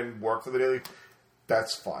him and work for the Daily.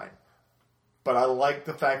 That's fine. But I like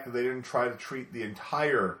the fact that they didn't try to treat the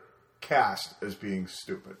entire cast as being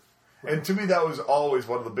stupid. Right. And to me, that was always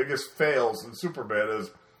one of the biggest fails in Superman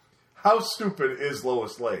is, how stupid is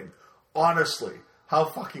Lois Lane? Honestly, how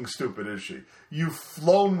fucking stupid is she? You've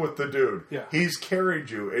flown with the dude. Yeah. He's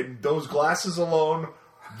carried you. And those glasses alone,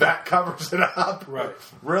 that covers it up. Right.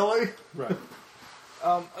 Really? Right.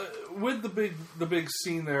 With the big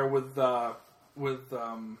scene there with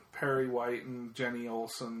Perry White and Jenny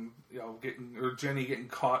Olsen, Jenny getting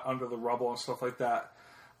caught under the rubble and stuff like that.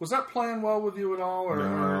 Was that playing well with you at all?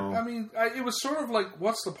 No. I mean, it was sort of like,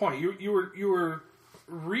 what's the point? You were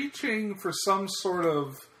reaching for some sort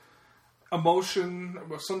of emotion,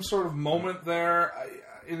 some sort of moment there,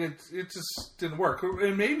 and it just didn't work.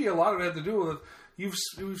 And maybe a lot of it had to do with it.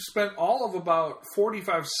 You've spent all of about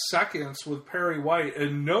 45 seconds with Perry White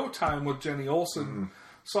and no time with Jenny Olsen.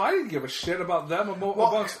 So I didn't give a shit about them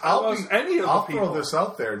amongst any of the people. I'll throw this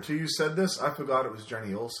out there. Until you said this, I forgot it was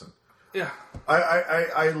Jenny Olsen. Yeah.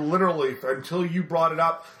 I literally, until you brought it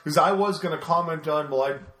up, because I was going to comment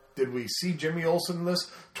on, did we see Jimmy Olsen in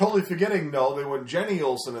this? Totally forgetting, no, they went Jenny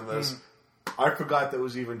Olsen in this. I forgot that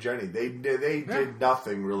was even Jenny. They did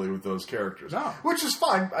nothing really with those characters. No. Which is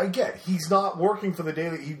fine. I get. He's not working for the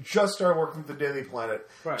Daily. He just started working for the Daily Planet.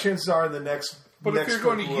 Right. Chances are in the next. But next if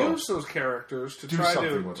you're going to use those characters to try to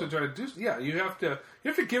do, you have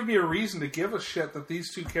to give me a reason to give a shit that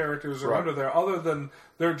these two characters are under there, other than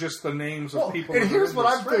they're just the names of people. And here's what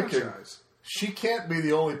I'm franchise. thinking: she can't be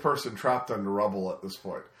the only person trapped under rubble at this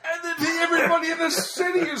point. And then everybody in the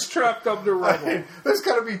city is trapped under rubble. I mean, there's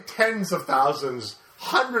got to be tens of thousands,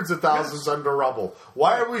 hundreds of thousands under rubble.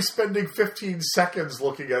 Why are we spending 15 seconds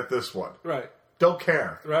looking at this one? Right. Don't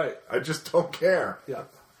care. Right. I just don't care. Yeah.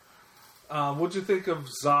 What'd you think of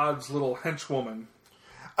Zod's little henchwoman?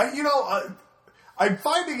 I'm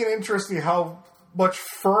finding it interesting how much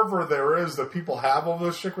fervor there is that people have over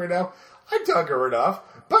this chick right now. I dug her enough,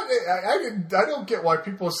 but I don't get why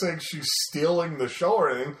people are saying she's stealing the show or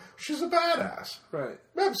anything. She's a badass. Right.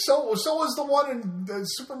 Man, so was the one in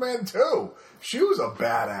Superman 2. She was a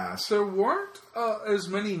badass. There weren't as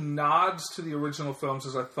many nods to the original films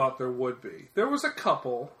as I thought there would be. There was a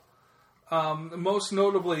couple. Most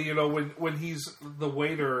notably, when he's the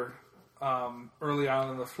waiter early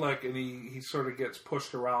on in the flick, and he sort of gets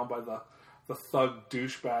pushed around by the thug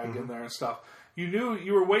douchebag in there and stuff. you knew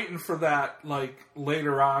you were waiting for that, like,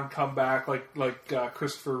 later on comeback, like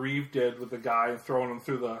Christopher Reeve did with the guy and throwing him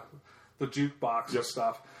through the jukebox and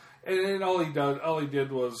stuff. And then all he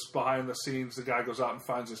did was behind the scenes. The guy goes out and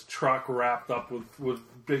finds his truck wrapped up with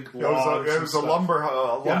big logs. It was a lumber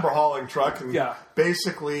hauling truck, and Yeah.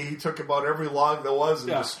 basically he took about every log there was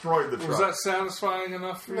and destroyed the truck. Was that satisfying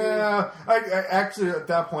enough for you? Yeah, I actually at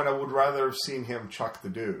that point I would rather have seen him chuck the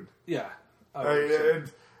dude. Yeah, I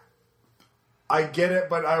get it,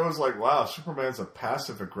 but I was like, wow, Superman's a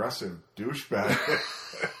passive aggressive douchebag.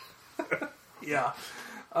 Yeah.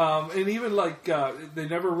 And even like they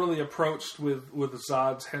never really approached with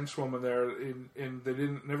Zod's henchwoman there, and they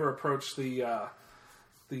never approached the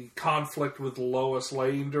conflict with Lois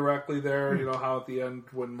Lane directly there. You know how at the end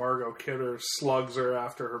when Margot Kidder slugs her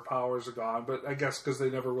after her powers are gone, but I guess because they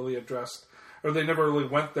never really addressed, or they never really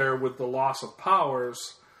went there with the loss of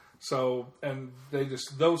powers. So, and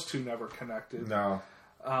those two never connected. No.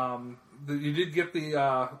 You did get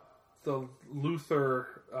the Luthor.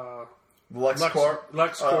 LexCorp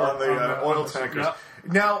on the oil tankers. Yep.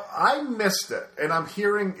 Now, I missed it, and I'm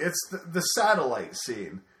hearing it's the satellite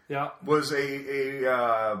scene. Yeah. Was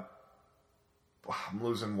I'm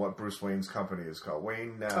losing what Bruce Wayne's company is called.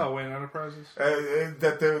 Wayne Enterprises?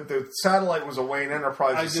 That the satellite was a Wayne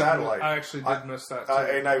Enterprises satellite. I actually did miss that too.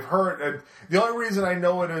 And I've heard, and the only reason I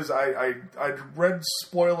know it is I read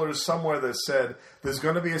spoilers somewhere that said there's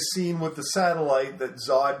going to be a scene with the satellite that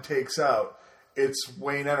Zod takes out. It's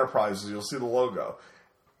Wayne Enterprises. You'll see the logo.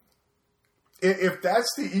 If that's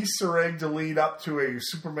the Easter egg to lead up to a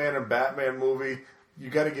Superman and Batman movie, you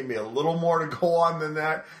got to give me a little more to go on than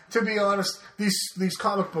that. To be honest, these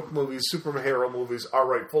comic book movies, superhero movies, are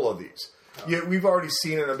right full of these. Yeah, we've already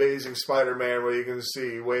seen an Amazing Spider-Man where you can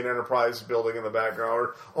see Wayne Enterprises building in the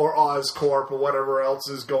background, or Oscorp, or whatever else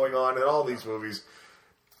is going on in all these movies.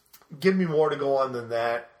 Give me more to go on than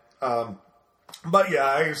that. But yeah,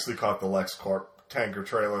 I actually caught the LexCorp tanker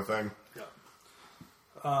trailer thing. Yeah.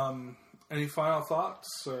 Any final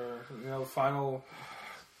thoughts, or final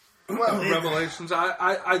revelations?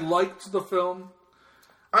 I liked the film.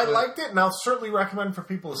 I liked it, and I'll certainly recommend for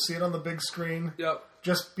people to see it on the big screen. Yep.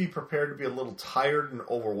 Just be prepared to be a little tired and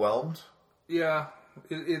overwhelmed. Yeah,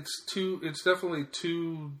 it's definitely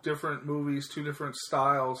two different movies, two different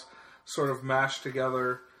styles, sort of mashed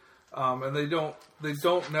together. And they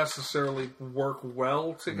don't necessarily work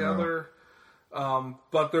well together,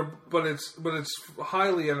 but it's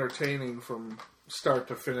highly entertaining from start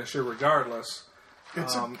to finish, irregardless.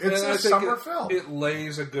 It's a summer film. It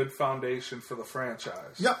lays a good foundation for the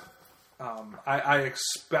franchise. Yep. I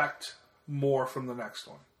expect more from the next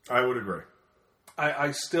one. I would agree.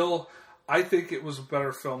 I think it was a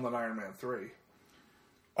better film than Iron Man 3.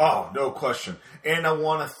 Oh, no question. And I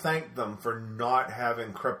want to thank them for not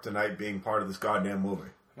having Kryptonite being part of this goddamn movie.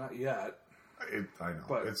 Not yet. I know.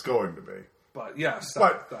 But it's going to be. But, yes.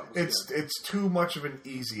 That was it's too much of an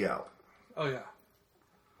easy out. Oh, yeah.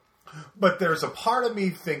 But there's a part of me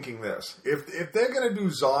thinking this. If they're going to do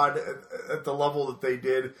Zod at the level that they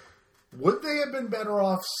did, would they have been better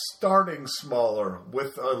off starting smaller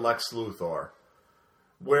with a Lex Luthor?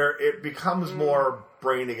 Where it becomes more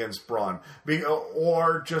brain against brawn.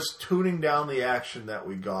 Or just tuning down the action that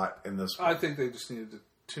we got in this one. I think they just needed to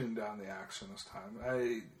tune down the action this time.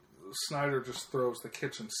 Snyder just throws the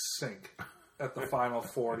kitchen sink at the final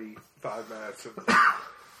 45 minutes.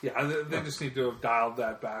 Yeah, they just need to have dialed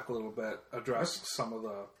that back a little bit, addressed some of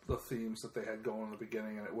the themes that they had going in the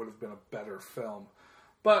beginning, and it would have been a better film.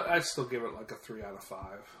 But I'd still give it like a 3 out of 5.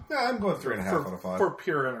 Yeah, I'm going 3.5 out of 5. For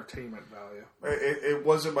pure entertainment value. It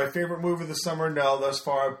wasn't my favorite movie of the summer. No, thus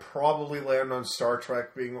far I'd probably land on Star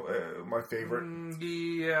Trek being my favorite.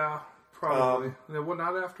 Yeah, probably.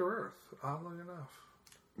 Not After Earth, oddly enough.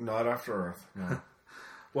 Not After Earth, no.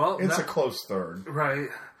 Well, it's a close third. Right.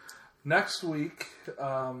 Next week,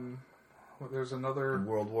 there's another...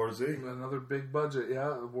 World War Z. Another big budget,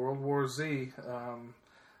 yeah. World War Z.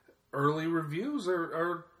 Early reviews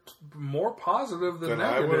are more positive than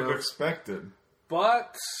negative. I would have expected.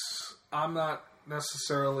 But I'm not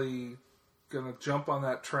necessarily going to jump on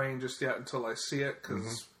that train just yet until I see it,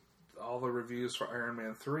 because all the reviews for Iron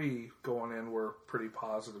Man 3 going in were pretty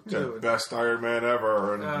positive, too. Yeah, best Iron Man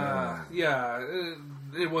ever.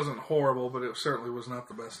 It wasn't horrible, but it certainly was not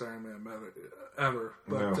the best Iron Man ever.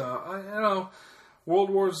 But, World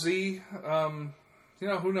War Z,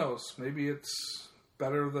 who knows? Maybe it's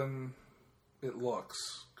better than it looks,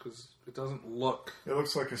 because it doesn't look... It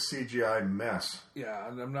looks like a CGI mess. Yeah,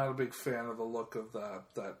 and I'm not a big fan of the look of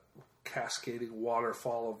that cascading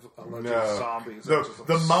waterfall of alleged No. zombies.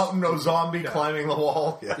 The mountain of zombie climbing the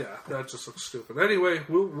wall. Yeah. That just looks stupid. Anyway,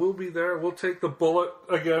 we'll be there. We'll take the bullet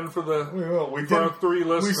again for the for our 3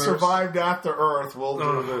 listeners. We survived after Earth. We'll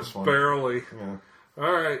do this one. Barely. Yeah.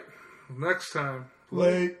 All right. Next time.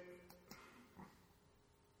 Late.